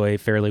is also a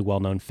fairly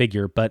well-known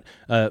figure. But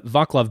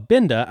Vaclav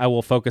Benda I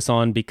will focus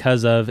on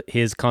because of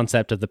his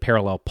concept of the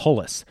parallel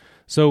polis.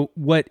 So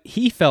what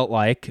he felt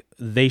like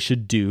they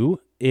should do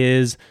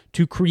is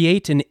to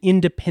create an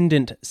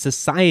independent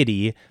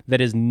society that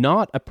is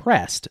not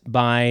oppressed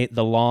by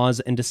the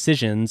laws and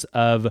decisions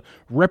of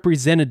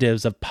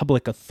representatives of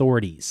public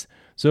authorities.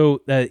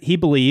 So he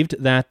believed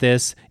that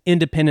this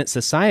independent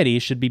society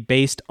should be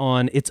based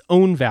on its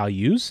own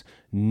values,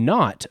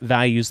 not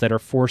values that are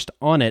forced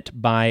on it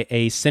by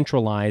a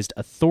centralized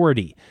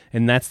authority.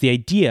 And that's the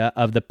idea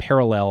of the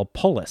parallel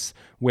polis,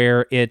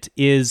 where it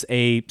is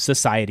a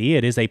society,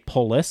 it is a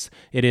polis,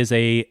 it is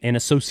an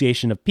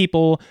association of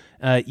people,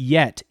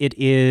 yet it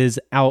is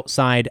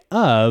outside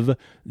of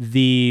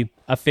the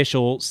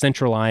official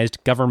centralized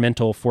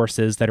governmental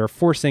forces that are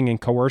forcing and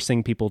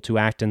coercing people to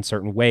act in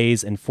certain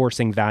ways and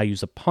forcing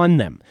values upon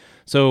them.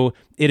 So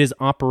it is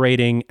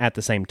operating at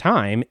the same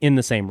time in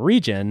the same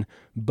region,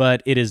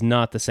 but it is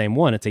not the same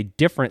one. It's a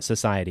different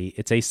society.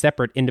 It's a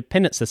separate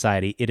independent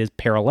society. It is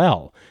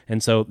parallel.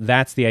 And so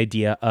that's the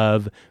idea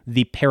of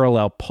the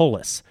parallel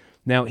polis.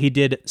 Now, he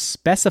did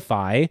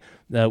specify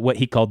what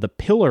he called the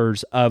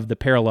pillars of the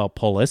parallel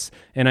polis,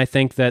 and I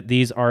think that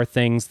these are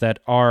things that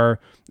are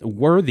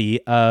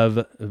worthy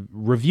of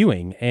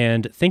reviewing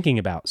and thinking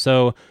about.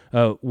 So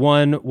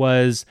one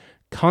was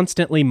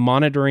constantly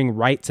monitoring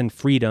rights and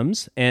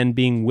freedoms and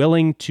being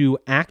willing to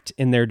act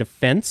in their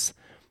defense.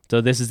 So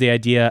this is the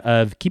idea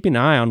of keeping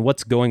an eye on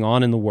what's going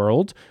on in the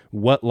world,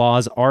 what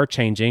laws are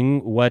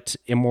changing, what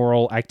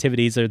immoral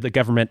activities are the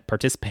government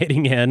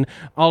participating in,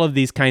 all of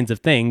these kinds of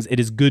things. It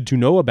is good to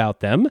know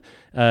about them.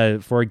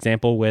 For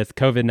example, with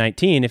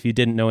COVID-19, if you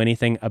didn't know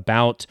anything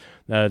about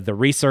the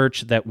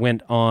research that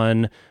went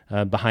on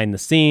behind the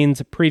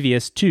scenes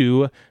previous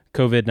to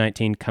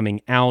COVID-19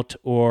 coming out,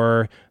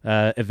 or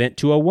Event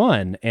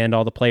 201 and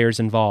all the players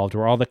involved,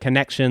 or all the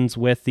connections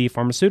with the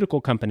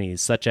pharmaceutical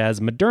companies, such as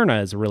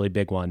Moderna is a really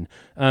big one.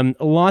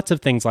 Lots of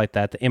things like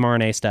that, the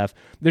mRNA stuff.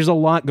 There's a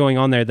lot going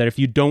on there that if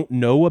you don't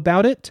know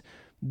about it,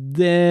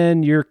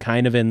 then you're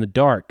kind of in the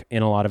dark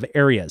in a lot of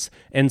areas.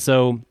 And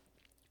so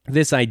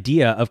this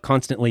idea of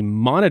constantly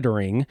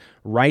monitoring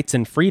rights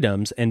and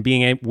freedoms and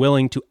being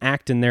willing to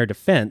act in their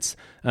defense,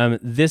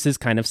 this is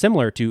kind of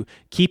similar to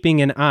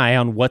keeping an eye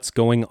on what's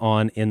going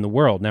on in the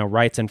world. Now,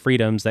 rights and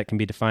freedoms, that can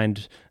be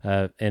defined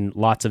in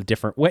lots of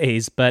different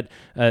ways, but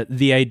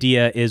the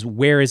idea is,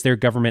 where is their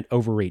government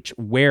overreach?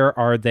 Where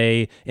are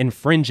they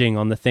infringing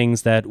on the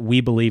things that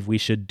we believe we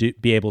should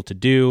be able to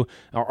do?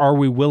 Or are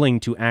we willing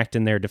to act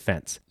in their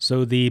defense?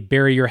 So the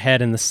bury your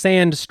head in the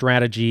sand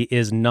strategy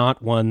is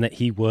not one that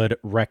he would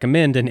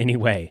recommend in any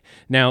way.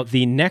 Now,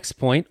 the next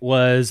point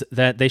was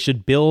that they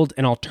should build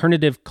an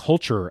alternative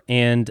culture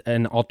and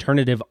an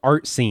alternative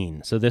art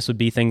scene. So this would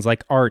be things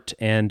like art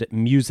and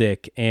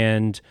music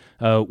and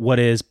what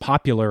is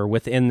popular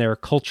within their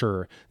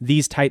culture,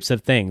 these types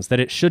of things, that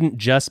it shouldn't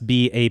just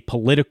be a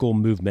political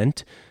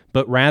movement,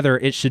 but rather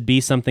it should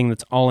be something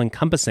that's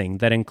all-encompassing,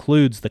 that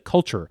includes the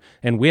culture.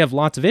 And we have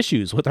lots of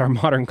issues with our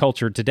modern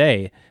culture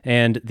today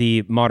and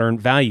the modern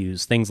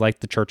values, things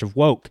like the Church of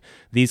Woke,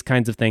 these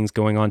kinds of things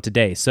going on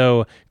today.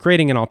 So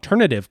creating an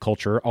alternative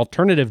culture,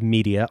 alternative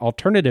media,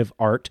 alternative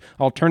art,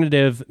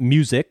 alternative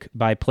music,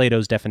 by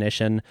Plato's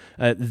definition,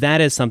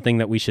 that is something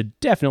that we should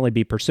definitely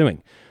be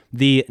pursuing.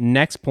 The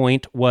next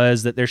point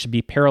was that there should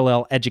be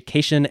parallel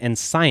education and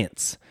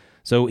science.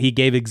 So he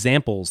gave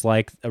examples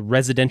like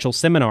residential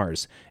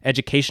seminars,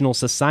 educational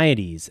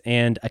societies,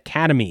 and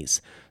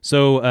academies.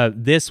 So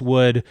this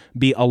would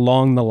be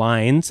along the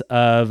lines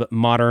of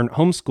modern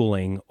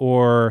homeschooling,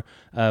 or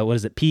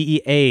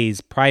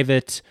PEAs,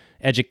 private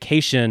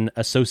education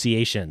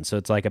association. So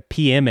it's like a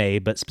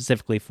PMA, but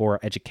specifically for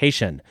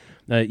education.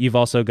 You've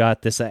also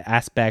got this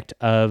aspect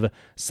of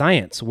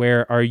science,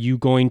 where are you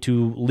going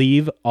to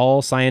leave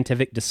all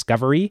scientific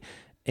discovery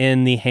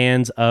in the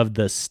hands of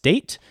the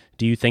state?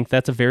 Do you think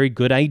that's a very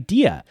good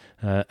idea?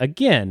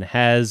 Again,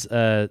 has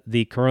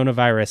the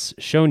coronavirus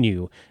shown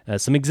you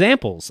some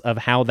examples of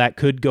how that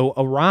could go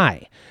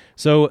awry?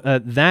 So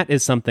that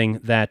is something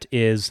that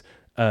is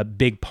a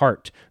big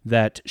part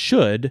that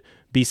should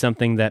be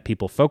something that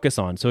people focus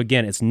on. So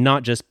again, it's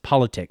not just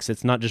politics.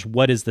 It's not just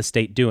what is the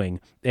state doing.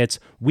 It's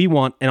we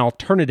want an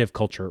alternative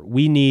culture.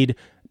 We need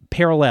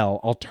parallel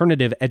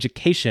alternative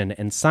education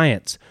and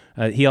science.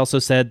 He also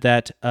said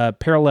that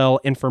parallel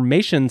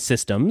information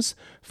systems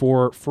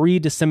for free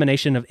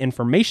dissemination of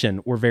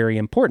information were very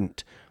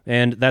important.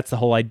 And that's the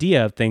whole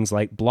idea of things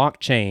like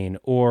blockchain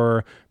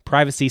or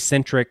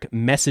privacy-centric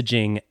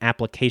messaging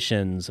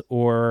applications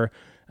or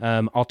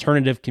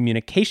alternative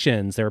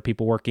communications. There are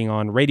people working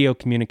on radio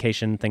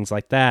communication, things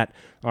like that.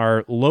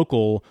 Our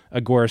local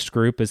Agorist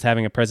group is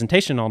having a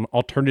presentation on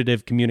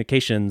alternative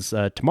communications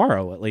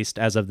tomorrow, at least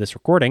as of this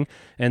recording.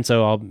 And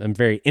so I'm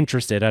very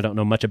interested. I don't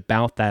know much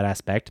about that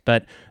aspect,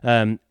 but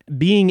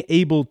being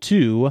able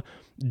to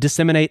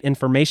disseminate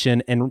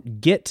information and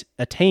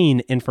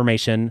attain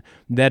information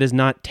that is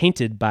not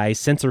tainted by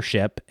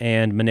censorship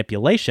and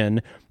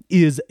manipulation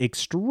is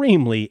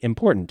extremely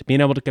important. Being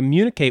able to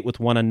communicate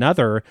with one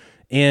another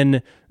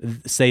in,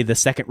 say, the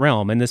second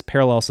realm, in this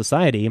parallel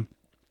society,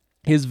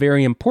 is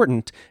very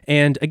important.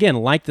 And again,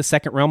 like the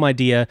second realm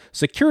idea,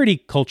 security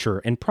culture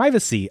and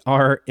privacy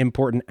are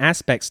important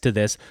aspects to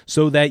this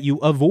so that you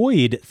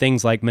avoid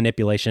things like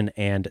manipulation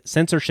and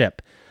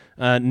censorship.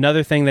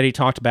 Another thing that he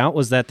talked about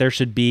was that there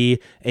should be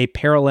a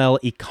parallel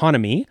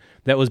economy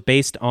that was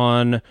based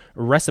on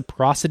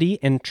reciprocity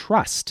and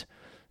trust.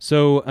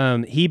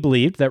 So he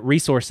believed that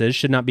resources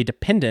should not be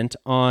dependent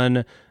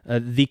on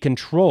the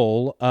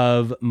control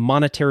of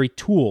monetary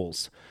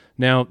tools.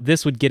 Now,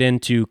 this would get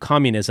into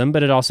communism,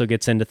 but it also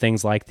gets into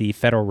things like the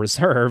Federal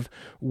Reserve,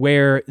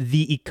 where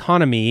the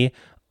economy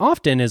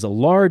often is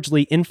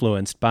largely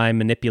influenced by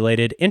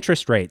manipulated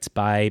interest rates,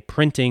 by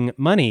printing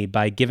money,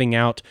 by giving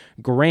out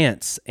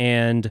grants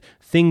and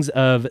things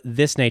of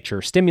this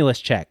nature, stimulus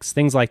checks,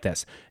 things like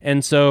this.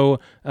 And so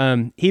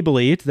he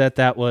believed that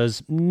that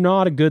was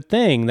not a good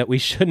thing, that we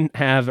shouldn't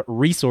have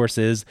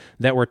resources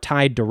that were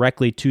tied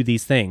directly to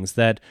these things,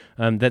 that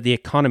the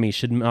economy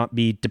should not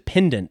be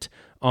dependent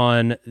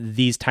on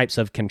these types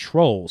of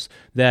controls,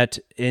 that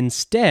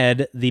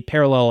instead the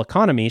parallel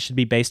economy should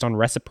be based on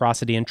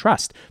reciprocity and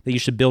trust, that you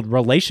should build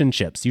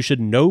relationships, you should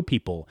know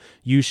people,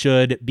 you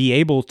should be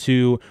able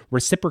to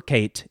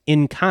reciprocate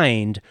in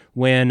kind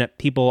when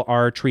people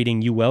are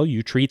treating you well,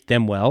 you treat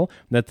them well,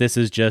 that this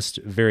is just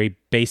very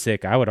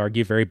basic, I would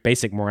argue, very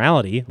basic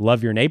morality,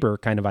 love your neighbor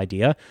kind of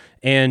idea.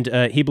 And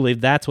he believed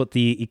that's what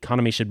the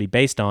economy should be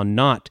based on,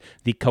 not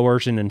the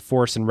coercion and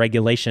force and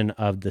regulation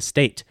of the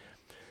state.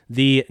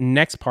 The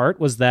next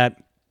part was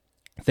that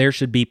there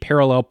should be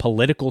parallel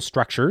political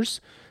structures.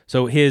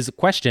 So his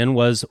question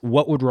was,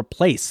 what would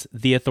replace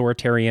the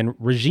authoritarian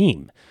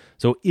regime?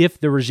 So if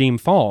the regime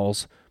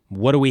falls,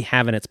 what do we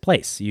have in its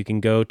place? You can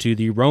go to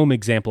the Rome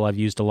example I've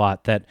used a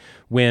lot, that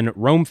when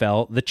Rome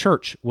fell, the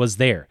church was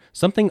there.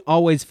 Something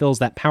always fills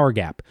that power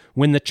gap.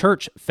 When the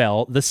church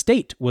fell, the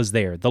state was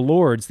there, the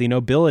lords, the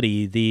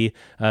nobility, the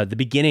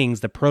beginnings,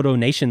 the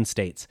proto-nation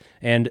states,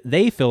 and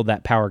they filled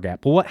that power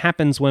gap. Well, what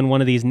happens when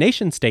one of these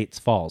nation states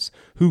falls?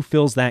 Who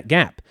fills that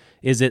gap?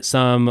 Is it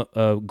some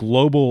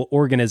global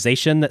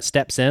organization that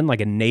steps in, like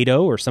a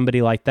NATO or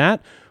somebody like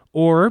that?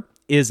 Or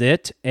is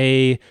it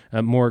a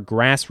more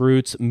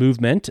grassroots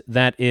movement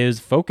that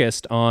is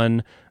focused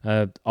on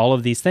all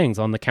of these things,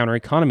 on the counter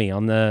economy,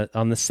 on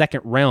the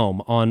second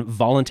realm, on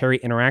voluntary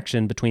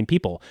interaction between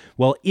people?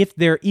 Well, if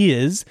there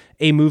is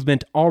a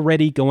movement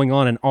already going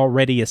on and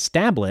already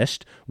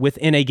established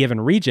within a given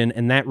region,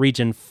 and that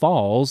region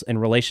falls in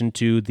relation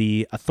to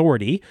the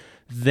authority,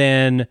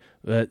 then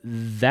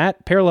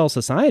that parallel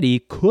society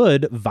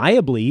could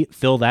viably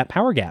fill that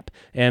power gap,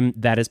 and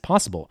that is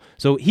possible.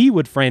 So he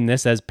would frame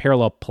this as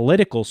parallel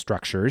political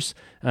structures.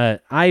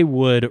 I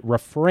would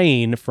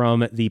refrain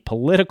from the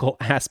political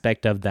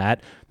aspect of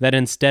that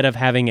instead of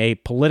having a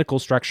political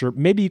structure,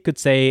 maybe you could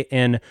say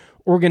an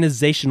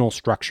organizational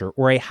structure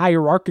or a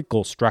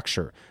hierarchical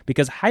structure,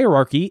 because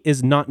hierarchy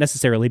is not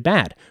necessarily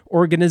bad.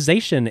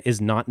 Organization is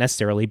not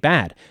necessarily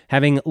bad.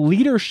 Having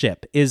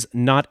leadership is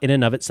not in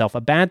and of itself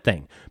a bad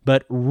thing,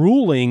 but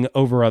ruling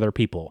over other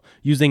people,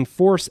 using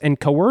force and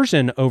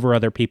coercion over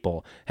other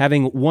people,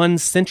 having one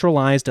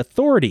centralized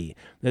authority,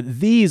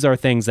 these are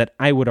things that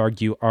I would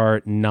argue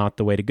are not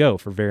the way to go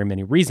for very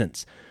many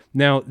reasons.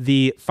 Now,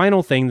 the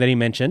final thing that he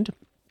mentioned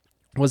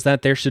was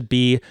that there should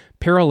be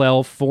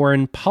parallel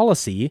foreign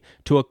policy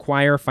to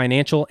acquire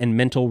financial and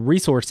mental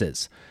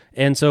resources.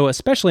 And so,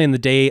 especially in the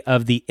day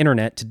of the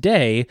internet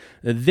today,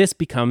 this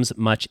becomes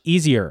much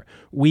easier.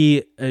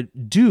 We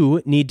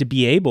do need to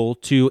be able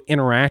to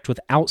interact with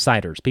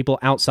outsiders, people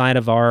outside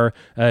of our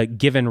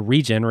given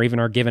region or even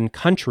our given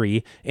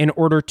country, in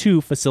order to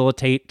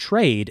facilitate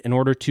trade, in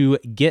order to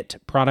get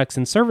products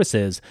and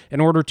services, in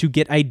order to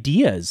get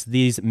ideas,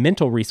 these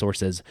mental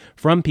resources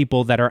from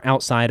people that are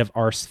outside of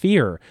our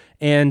sphere.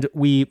 And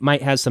we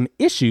might have some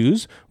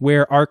issues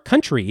where our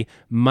country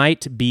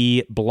might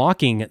be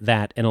blocking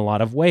that in a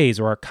lot of ways,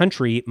 or our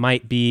country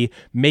might be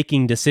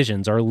making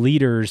decisions. Our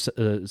leaders,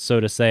 so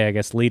to say, I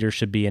guess leaders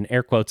should be in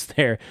air quotes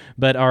there,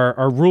 but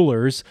our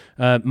rulers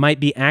might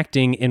be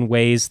acting in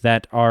ways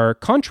that are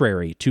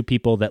contrary to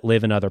people that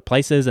live in other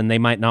places, and they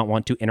might not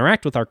want to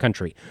interact with our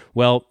country.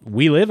 Well,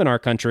 we live in our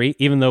country,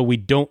 even though we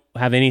don't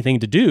have anything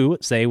to do,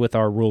 say, with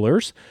our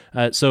rulers.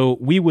 So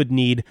we would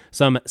need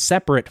some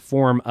separate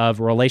form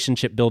of relationship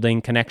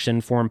building,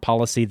 connection, foreign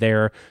policy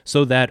there,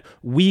 so that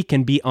we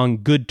can be on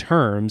good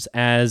terms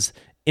as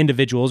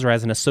individuals or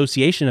as an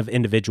association of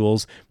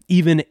individuals,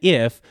 even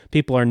if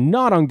people are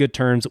not on good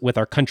terms with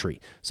our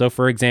country. So,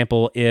 for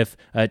example, if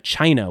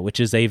China, which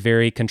is a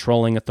very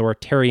controlling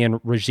authoritarian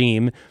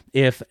regime,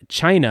 if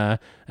China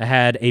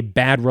had a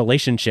bad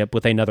relationship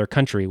with another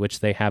country,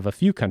 which they have a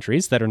few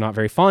countries that are not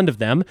very fond of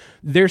them,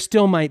 there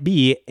still might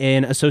be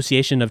an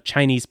association of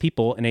Chinese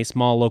people in a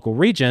small local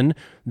region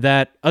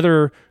that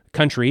other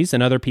countries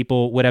and other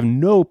people would have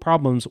no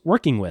problems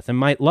working with and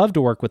might love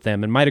to work with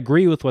them and might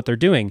agree with what they're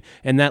doing.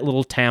 And that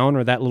little town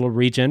or that little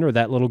region or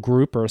that little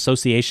group or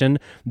association,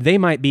 they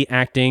might be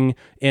acting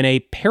in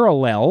a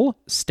parallel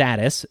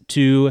status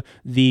to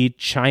the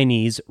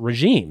Chinese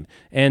regime.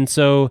 And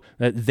so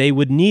they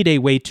would need a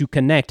way to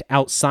connect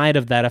outside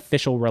of that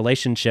official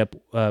relationship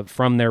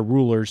from their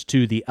rulers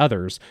to the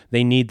others.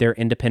 They need their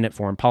independent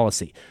foreign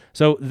policy.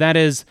 So that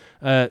is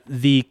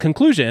the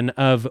conclusion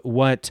of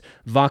what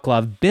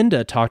Vaclav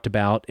Benda talked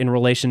about in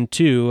relation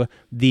to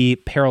the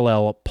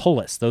parallel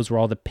polis. Those were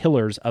all the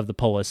pillars of the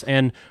polis.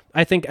 And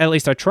I think, at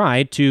least I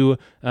tried to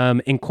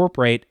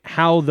incorporate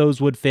how those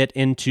would fit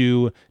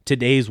into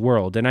today's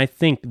world. And I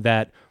think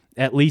that,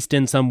 at least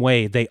in some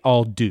way, they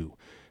all do.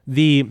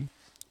 The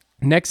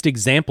next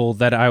example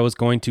that I was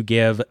going to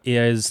give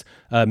is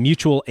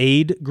mutual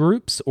aid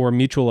groups or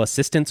mutual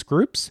assistance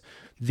groups.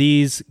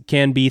 These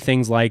can be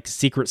things like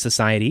secret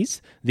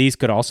societies. These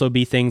could also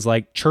be things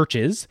like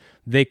churches.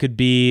 They could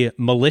be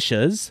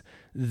militias.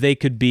 They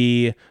could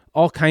be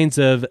all kinds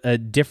of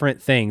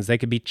different things. They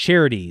could be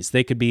charities.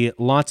 They could be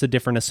lots of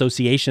different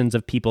associations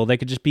of people. They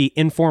could just be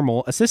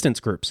informal assistance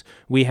groups.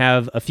 We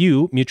have a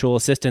few mutual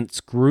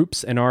assistance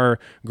groups in our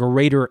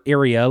greater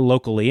area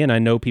locally, and I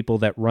know people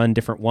that run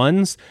different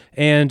ones,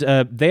 and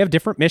they have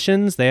different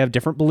missions. They have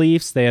different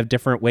beliefs. They have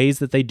different ways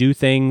that they do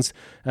things,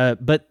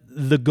 but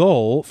the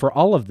goal for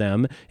all of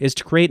them is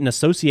to create an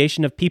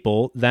association of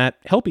people that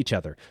help each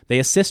other. They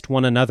assist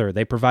one another.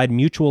 They provide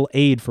mutual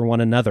aid for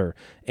one another.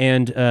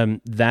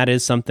 And that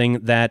is something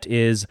that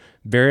is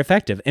very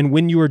effective. And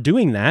when you are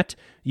doing that,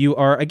 you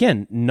are,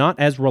 again, not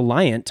as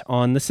reliant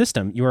on the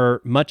system. You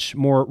are much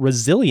more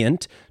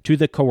resilient to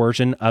the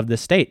coercion of the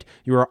state.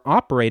 You are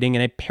operating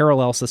in a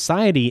parallel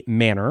society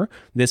manner,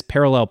 this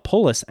parallel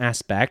polis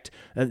aspect.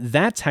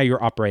 That's how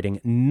you're operating,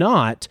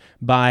 not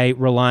by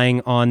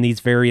relying on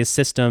these various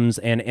systems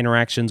and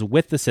interactions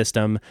with the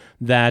system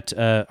that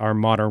our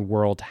modern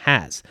world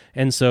has.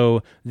 And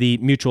so the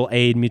mutual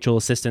aid, mutual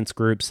assistance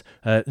groups,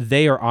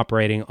 they are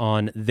operating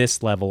on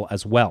this level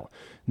as well.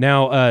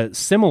 Now,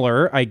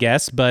 similar, I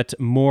guess, but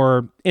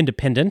more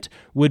independent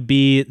would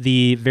be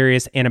the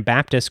various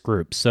Anabaptist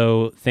groups.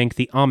 So think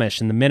the Amish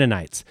and the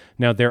Mennonites.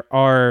 Now, there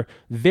are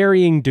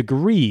varying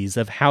degrees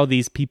of how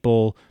these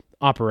people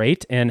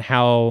operate and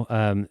how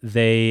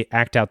they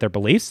act out their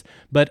beliefs.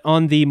 But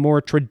on the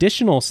more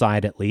traditional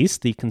side, at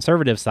least, the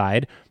conservative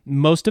side,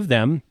 most of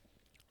them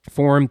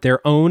form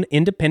their own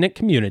independent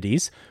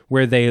communities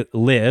where they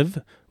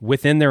live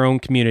within their own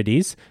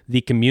communities.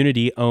 The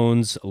community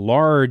owns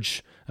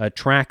large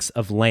tracts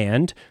of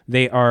land.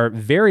 They are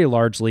very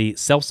largely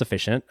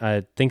self-sufficient.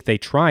 I think they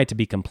try to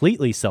be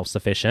completely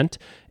self-sufficient,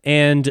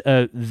 and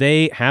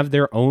they have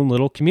their own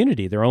little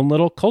community, their own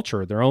little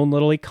culture, their own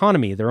little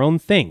economy, their own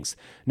things.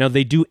 Now,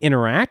 they do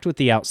interact with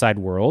the outside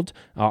world.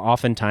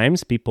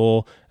 Oftentimes,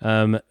 people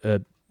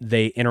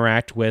they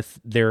interact with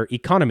their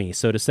economy,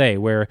 so to say,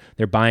 where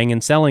they're buying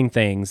and selling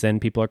things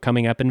and people are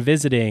coming up and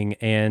visiting,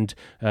 and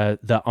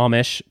the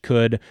Amish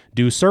could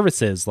do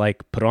services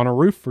like put on a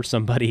roof for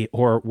somebody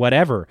or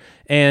whatever.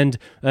 And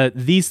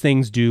these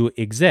things do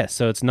exist.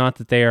 So it's not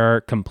that they are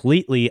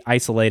completely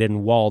isolated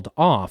and walled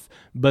off,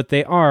 but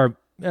they are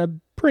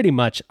pretty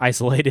much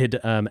isolated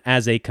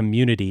as a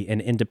community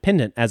and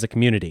independent as a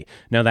community.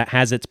 Now, that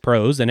has its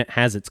pros and it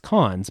has its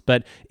cons,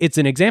 but it's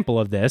an example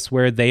of this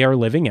where they are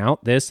living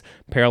out this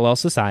parallel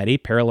society,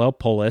 parallel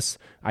polis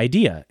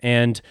idea,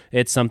 and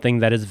it's something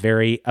that is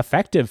very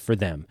effective for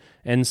them.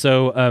 And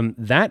so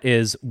that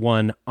is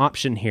one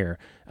option here.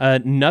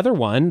 Another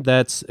one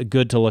that's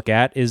good to look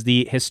at is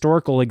the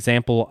historical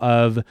example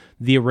of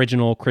the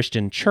original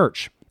Christian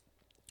church.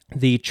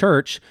 the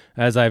church,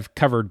 as I've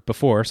covered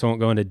before, so I won't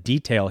go into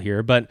detail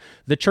here, but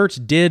the church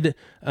did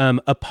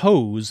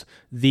oppose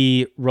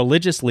the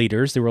religious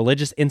leaders, the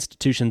religious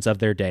institutions of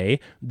their day.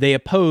 They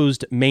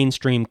opposed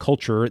mainstream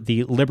culture,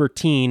 the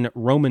libertine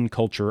Roman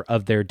culture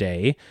of their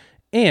day,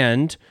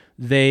 and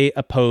they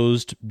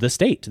opposed the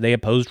state. They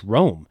opposed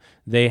Rome.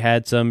 They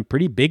had some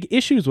pretty big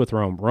issues with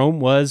Rome. Rome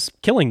was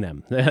killing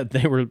them.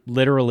 They were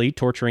literally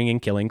torturing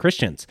and killing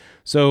Christians.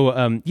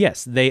 So,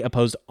 yes, they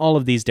opposed all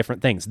of these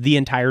different things. The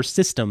entire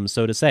system,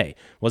 so to say.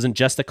 It wasn't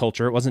just the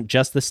culture. It wasn't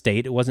just the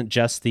state. It wasn't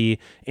just the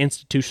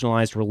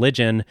institutionalized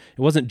religion.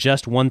 It wasn't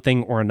just one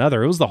thing or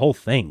another. It was the whole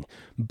thing.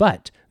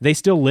 But they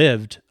still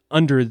lived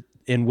under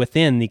and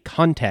within the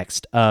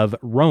context of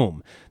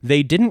Rome.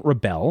 They didn't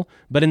rebel,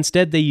 but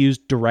instead they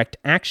used direct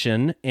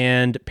action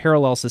and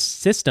parallel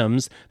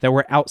systems that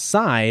were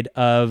outside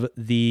of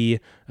the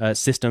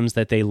systems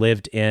that they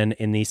lived in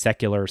the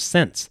secular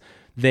sense.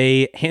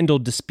 They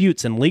handled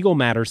disputes and legal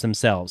matters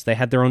themselves. They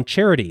had their own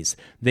charities.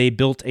 They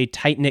built a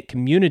tight-knit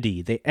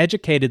community. They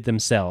educated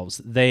themselves.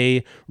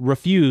 They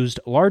refused,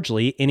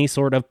 largely, any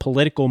sort of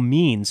political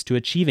means to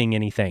achieving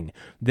anything.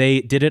 They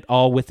did it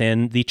all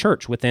within the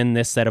church, within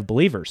this set of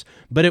believers.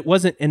 But it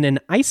wasn't in an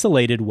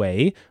isolated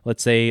way,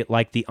 let's say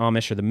like the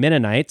Amish or the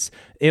Mennonites.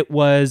 It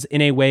was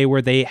in a way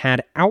where they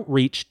had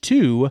outreach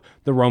to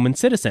the Roman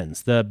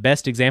citizens. The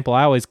best example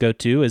I always go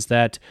to is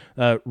that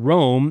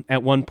Rome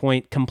at one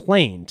point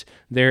complained.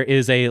 There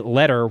is a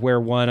letter where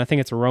one, I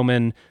think it's a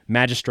Roman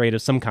magistrate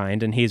of some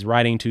kind, and he's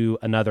writing to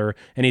another,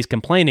 and he's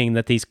complaining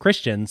that these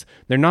Christians,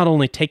 they're not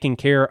only taking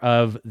care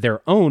of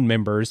their own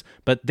members,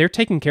 but they're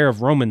taking care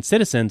of Roman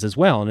citizens as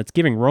well, and it's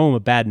giving Rome a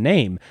bad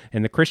name,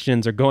 and the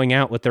Christians are going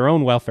out with their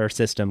own welfare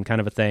system kind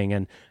of a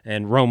thing,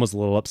 and Rome was a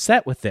little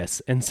upset with this.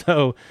 And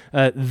so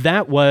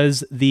that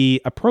was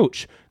the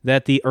approach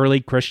that the early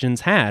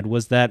Christians had,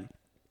 was that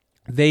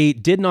they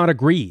did not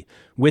agree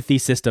with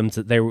these systems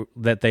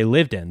that they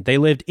lived in. They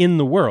lived in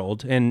the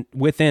world and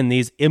within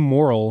these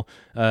immoral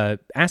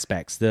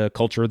aspects, the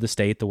culture, the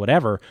state, the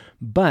whatever,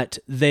 but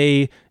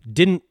they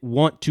didn't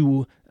want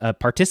to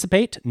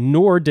participate,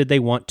 nor did they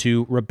want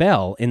to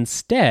rebel.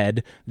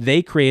 Instead,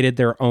 they created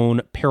their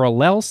own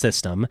parallel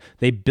system.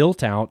 They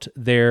built out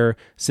their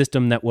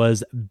system that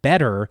was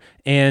better,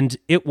 and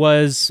it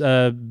was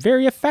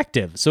very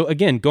effective. So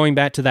again, going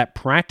back to that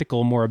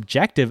practical, more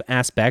objective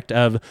aspect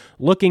of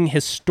looking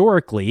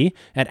historically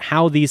at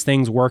how these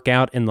things work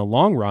out in the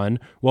long run,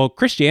 well,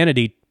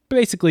 Christianity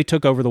basically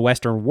took over the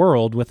Western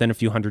world within a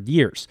few hundred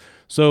years.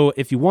 So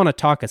if you want to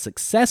talk a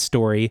success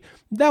story,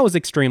 that was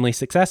extremely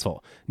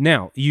successful.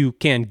 Now, you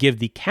can give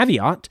the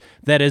caveat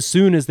that as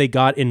soon as they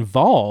got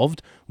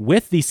involved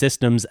with the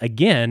systems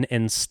again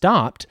and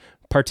stopped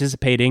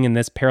participating in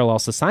this parallel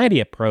society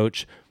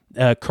approach,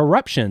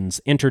 corruptions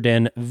entered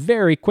in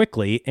very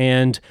quickly,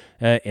 and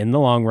in the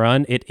long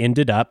run, it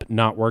ended up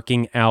not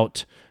working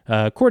out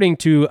according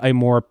to a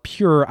more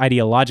pure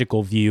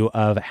ideological view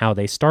of how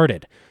they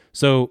started.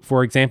 So,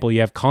 for example,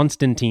 you have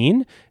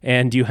Constantine,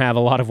 and you have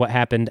a lot of what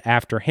happened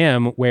after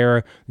him,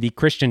 where the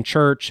Christian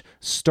church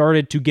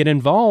started to get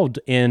involved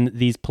in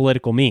these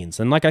political means.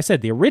 And like I said,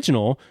 the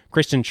original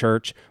Christian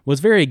church was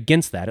very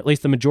against that. At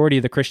least the majority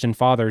of the Christian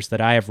fathers that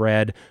I have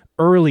read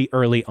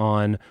early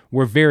on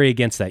were very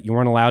against that. You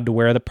weren't allowed to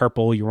wear the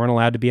purple. You weren't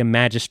allowed to be a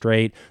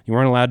magistrate. You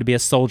weren't allowed to be a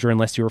soldier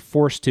unless you were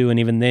forced to. And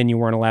even then, you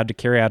weren't allowed to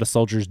carry out a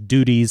soldier's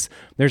duties.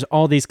 There's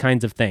all these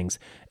kinds of things.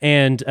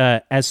 And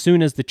as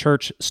soon as the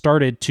church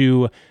started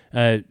to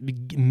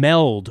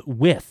meld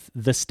with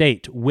the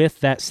state, with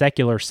that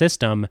secular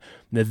system,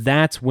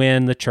 that's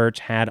when the church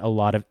had a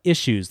lot of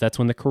issues. That's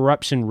when the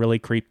corruption really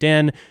creeped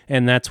in,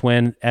 and that's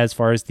when, as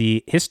far as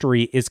the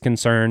history is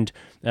concerned,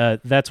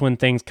 that's when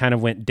things kind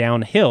of went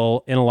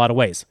downhill in a lot of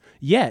ways.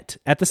 Yet,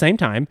 at the same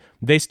time,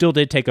 they still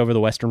did take over the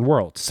Western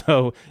world.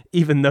 So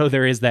even though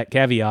there is that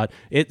caveat,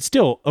 it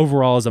still,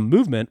 overall as a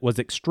movement, was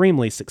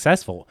extremely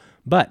successful.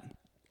 But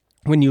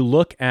when you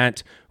look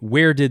at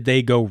where did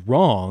they go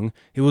wrong,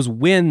 it was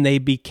when they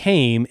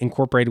became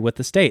incorporated with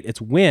the state.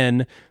 It's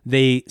when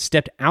they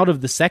stepped out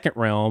of the second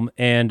realm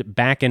and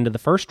back into the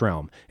first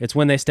realm. It's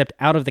when they stepped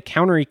out of the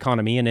counter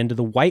economy and into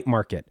the white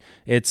market.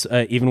 It's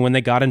even when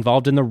they got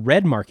involved in the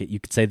red market, you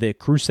could say the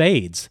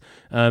Crusades.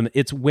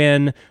 It's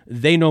when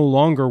they no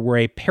longer were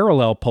a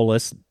parallel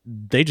polis.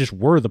 They just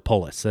were the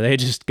polis. So they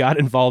just got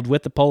involved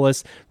with the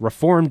polis,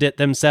 reformed it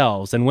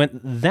themselves, and went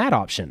that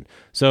option.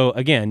 So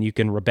again, you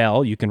can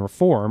rebel, you can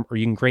reform, or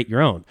you can create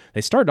your own.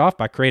 They started off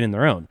by creating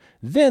their own.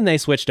 Then they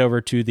switched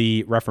over to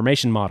the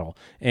Reformation model,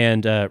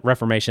 and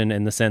Reformation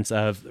in the sense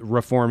of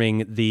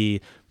reforming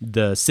the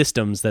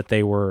systems that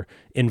they were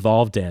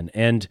involved in.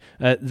 And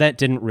that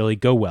didn't really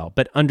go well.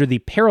 But under the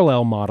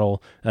parallel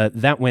model,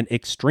 that went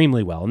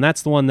extremely well. And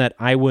that's the one that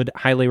I would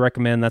highly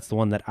recommend. That's the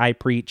one that I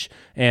preach.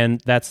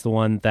 And that's the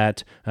one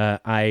that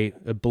I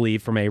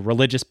believe from a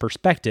religious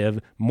perspective,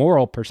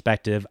 moral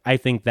perspective, I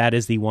think that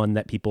is the one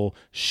that people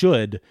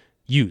should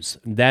use.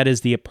 That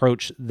is the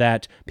approach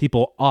that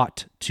people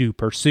ought to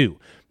pursue.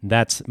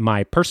 That's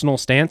my personal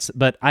stance,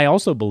 but I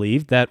also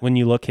believe that when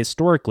you look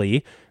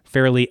historically,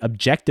 fairly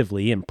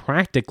objectively and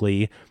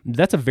practically,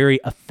 that's a very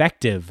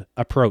effective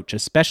approach,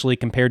 especially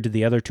compared to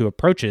the other two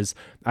approaches.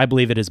 I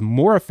believe it is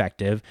more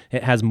effective,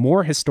 it has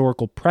more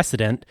historical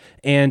precedent,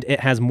 and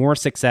it has more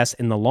success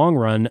in the long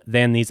run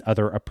than these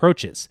other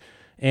approaches.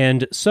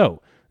 And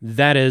so,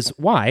 that is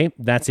why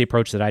that's the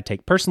approach that I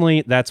take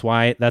personally. That's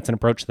why that's an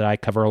approach that I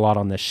cover a lot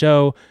on this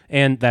show.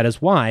 And that is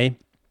why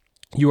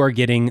you are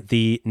getting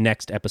the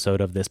next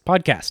episode of this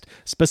podcast,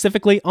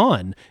 specifically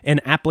on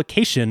an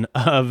application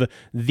of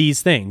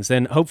these things.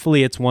 And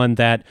hopefully it's one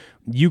that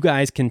you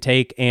guys can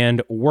take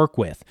and work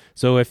with.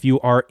 So if you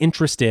are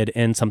interested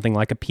in something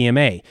like a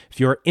PMA,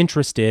 if you're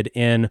interested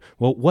in,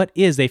 well, what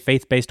is a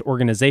faith-based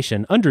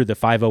organization under the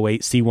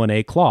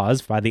 508c1a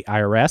clause by the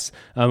IRS?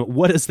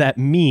 What does that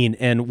mean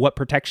and what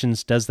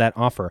protections does that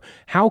offer?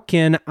 How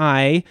can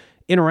I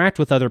interact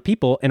with other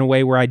people in a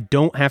way where I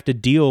don't have to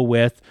deal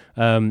with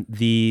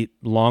the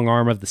long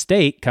arm of the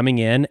state coming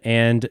in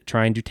and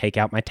trying to take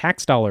out my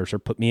tax dollars or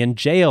put me in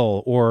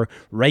jail or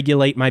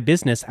regulate my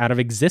business out of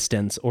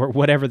existence or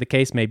whatever the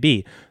case may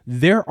be.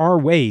 There are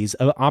ways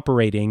of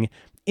operating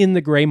in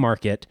the gray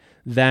market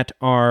that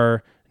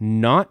are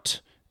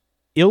not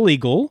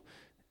illegal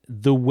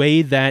the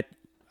way that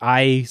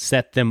I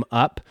set them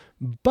up,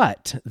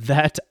 but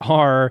that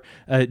are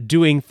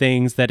doing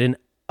things that in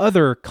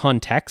other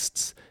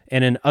contexts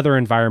and in other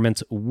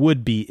environments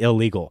would be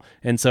illegal.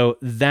 And so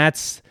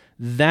that's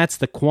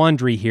the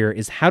quandary here,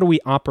 is how do we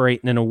operate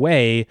in a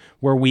way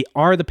where we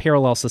are the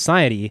parallel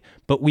society,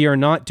 but we are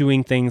not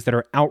doing things that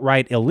are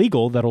outright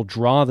illegal that'll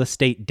draw the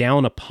state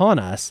down upon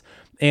us?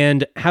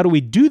 And how do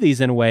we do these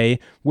in a way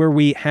where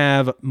we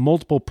have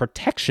multiple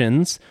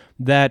protections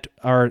that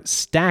are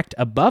stacked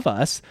above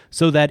us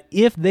so that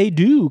if they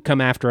do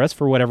come after us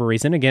for whatever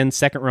reason, again,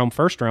 second realm,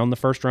 first realm, the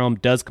first realm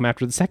does come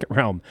after the second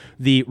realm.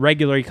 The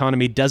regular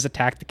economy does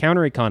attack the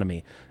counter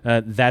economy.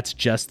 That's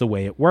just the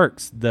way it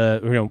works.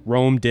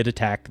 Rome did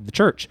attack the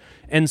church.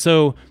 And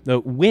so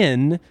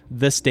when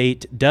the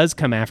state does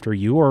come after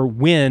you, or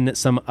when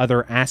some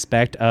other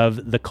aspect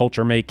of the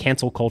culture, maybe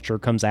cancel culture,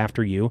 comes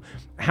after you,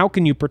 how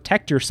can you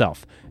protect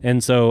yourself?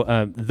 And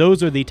so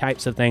those are the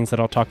types of things that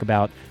I'll talk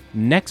about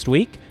next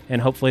week.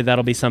 And hopefully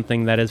that'll be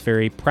something that is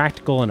very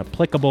practical and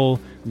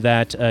applicable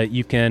that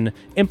you can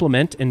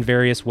implement in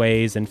various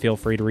ways. And feel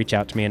free to reach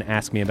out to me and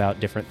ask me about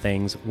different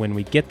things when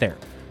we get there.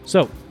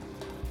 So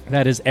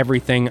that is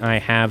everything I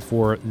have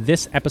for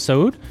this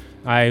episode.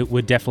 I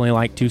would definitely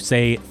like to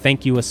say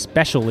thank you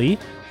especially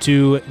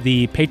to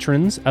the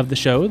patrons of the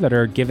show that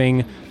are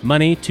giving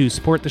money to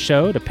support the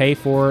show, to pay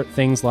for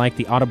things like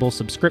the Audible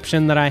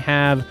subscription that I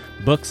have,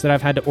 books that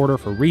I've had to order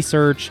for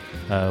research,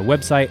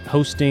 website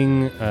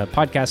hosting,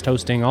 podcast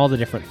hosting, all the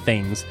different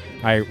things.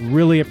 I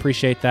really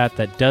appreciate that.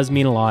 That does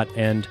mean a lot,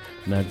 and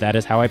that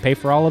is how I pay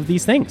for all of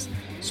these things.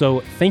 So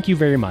thank you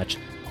very much.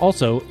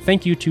 Also,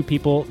 thank you to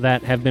people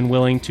that have been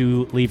willing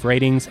to leave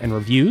ratings and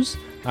reviews.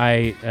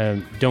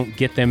 I don't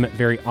get them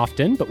very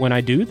often, but when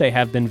I do, they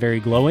have been very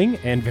glowing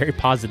and very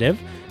positive.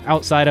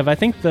 Outside of, I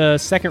think, the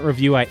second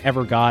review I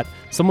ever got,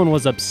 someone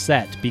was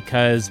upset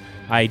because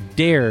I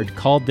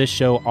called this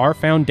show Our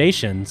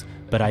Foundations,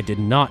 but I did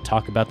not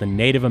talk about the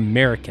Native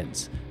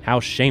Americans.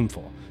 How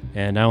shameful.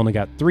 And I only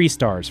got 3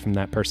 stars from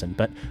that person.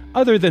 But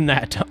other than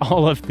that,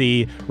 all of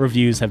the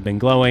reviews have been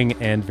glowing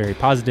and very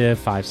positive,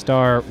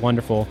 5-star,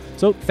 wonderful.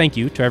 So thank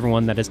you to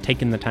everyone that has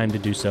taken the time to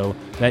do so.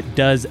 That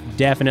does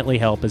definitely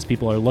help as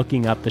people are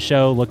looking up the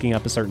show, looking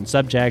up a certain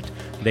subject.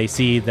 They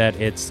see that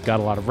it's got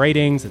a lot of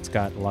ratings, it's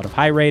got a lot of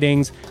high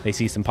ratings, they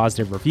see some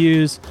positive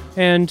reviews,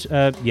 and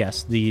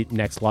yes, the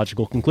next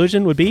logical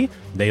conclusion would be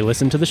they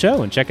listen to the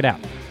show and check it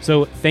out.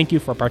 So thank you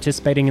for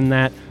participating in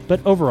that,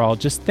 but overall,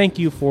 just thank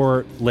you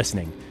for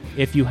listening.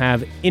 If you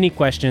have any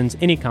questions,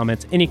 any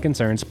comments, any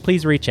concerns,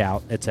 please reach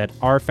out. It's at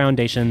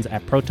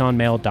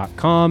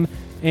ourfoundations@protonmail.com.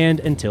 And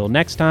until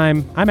next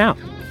time, I'm out.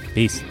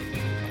 Peace.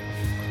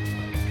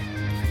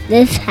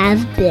 This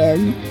has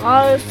been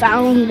Our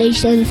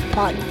Foundations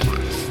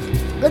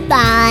Podcast.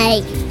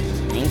 Goodbye.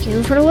 Thank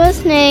you for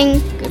listening.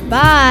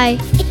 Goodbye.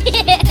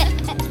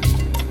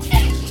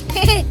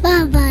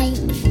 Bye-bye.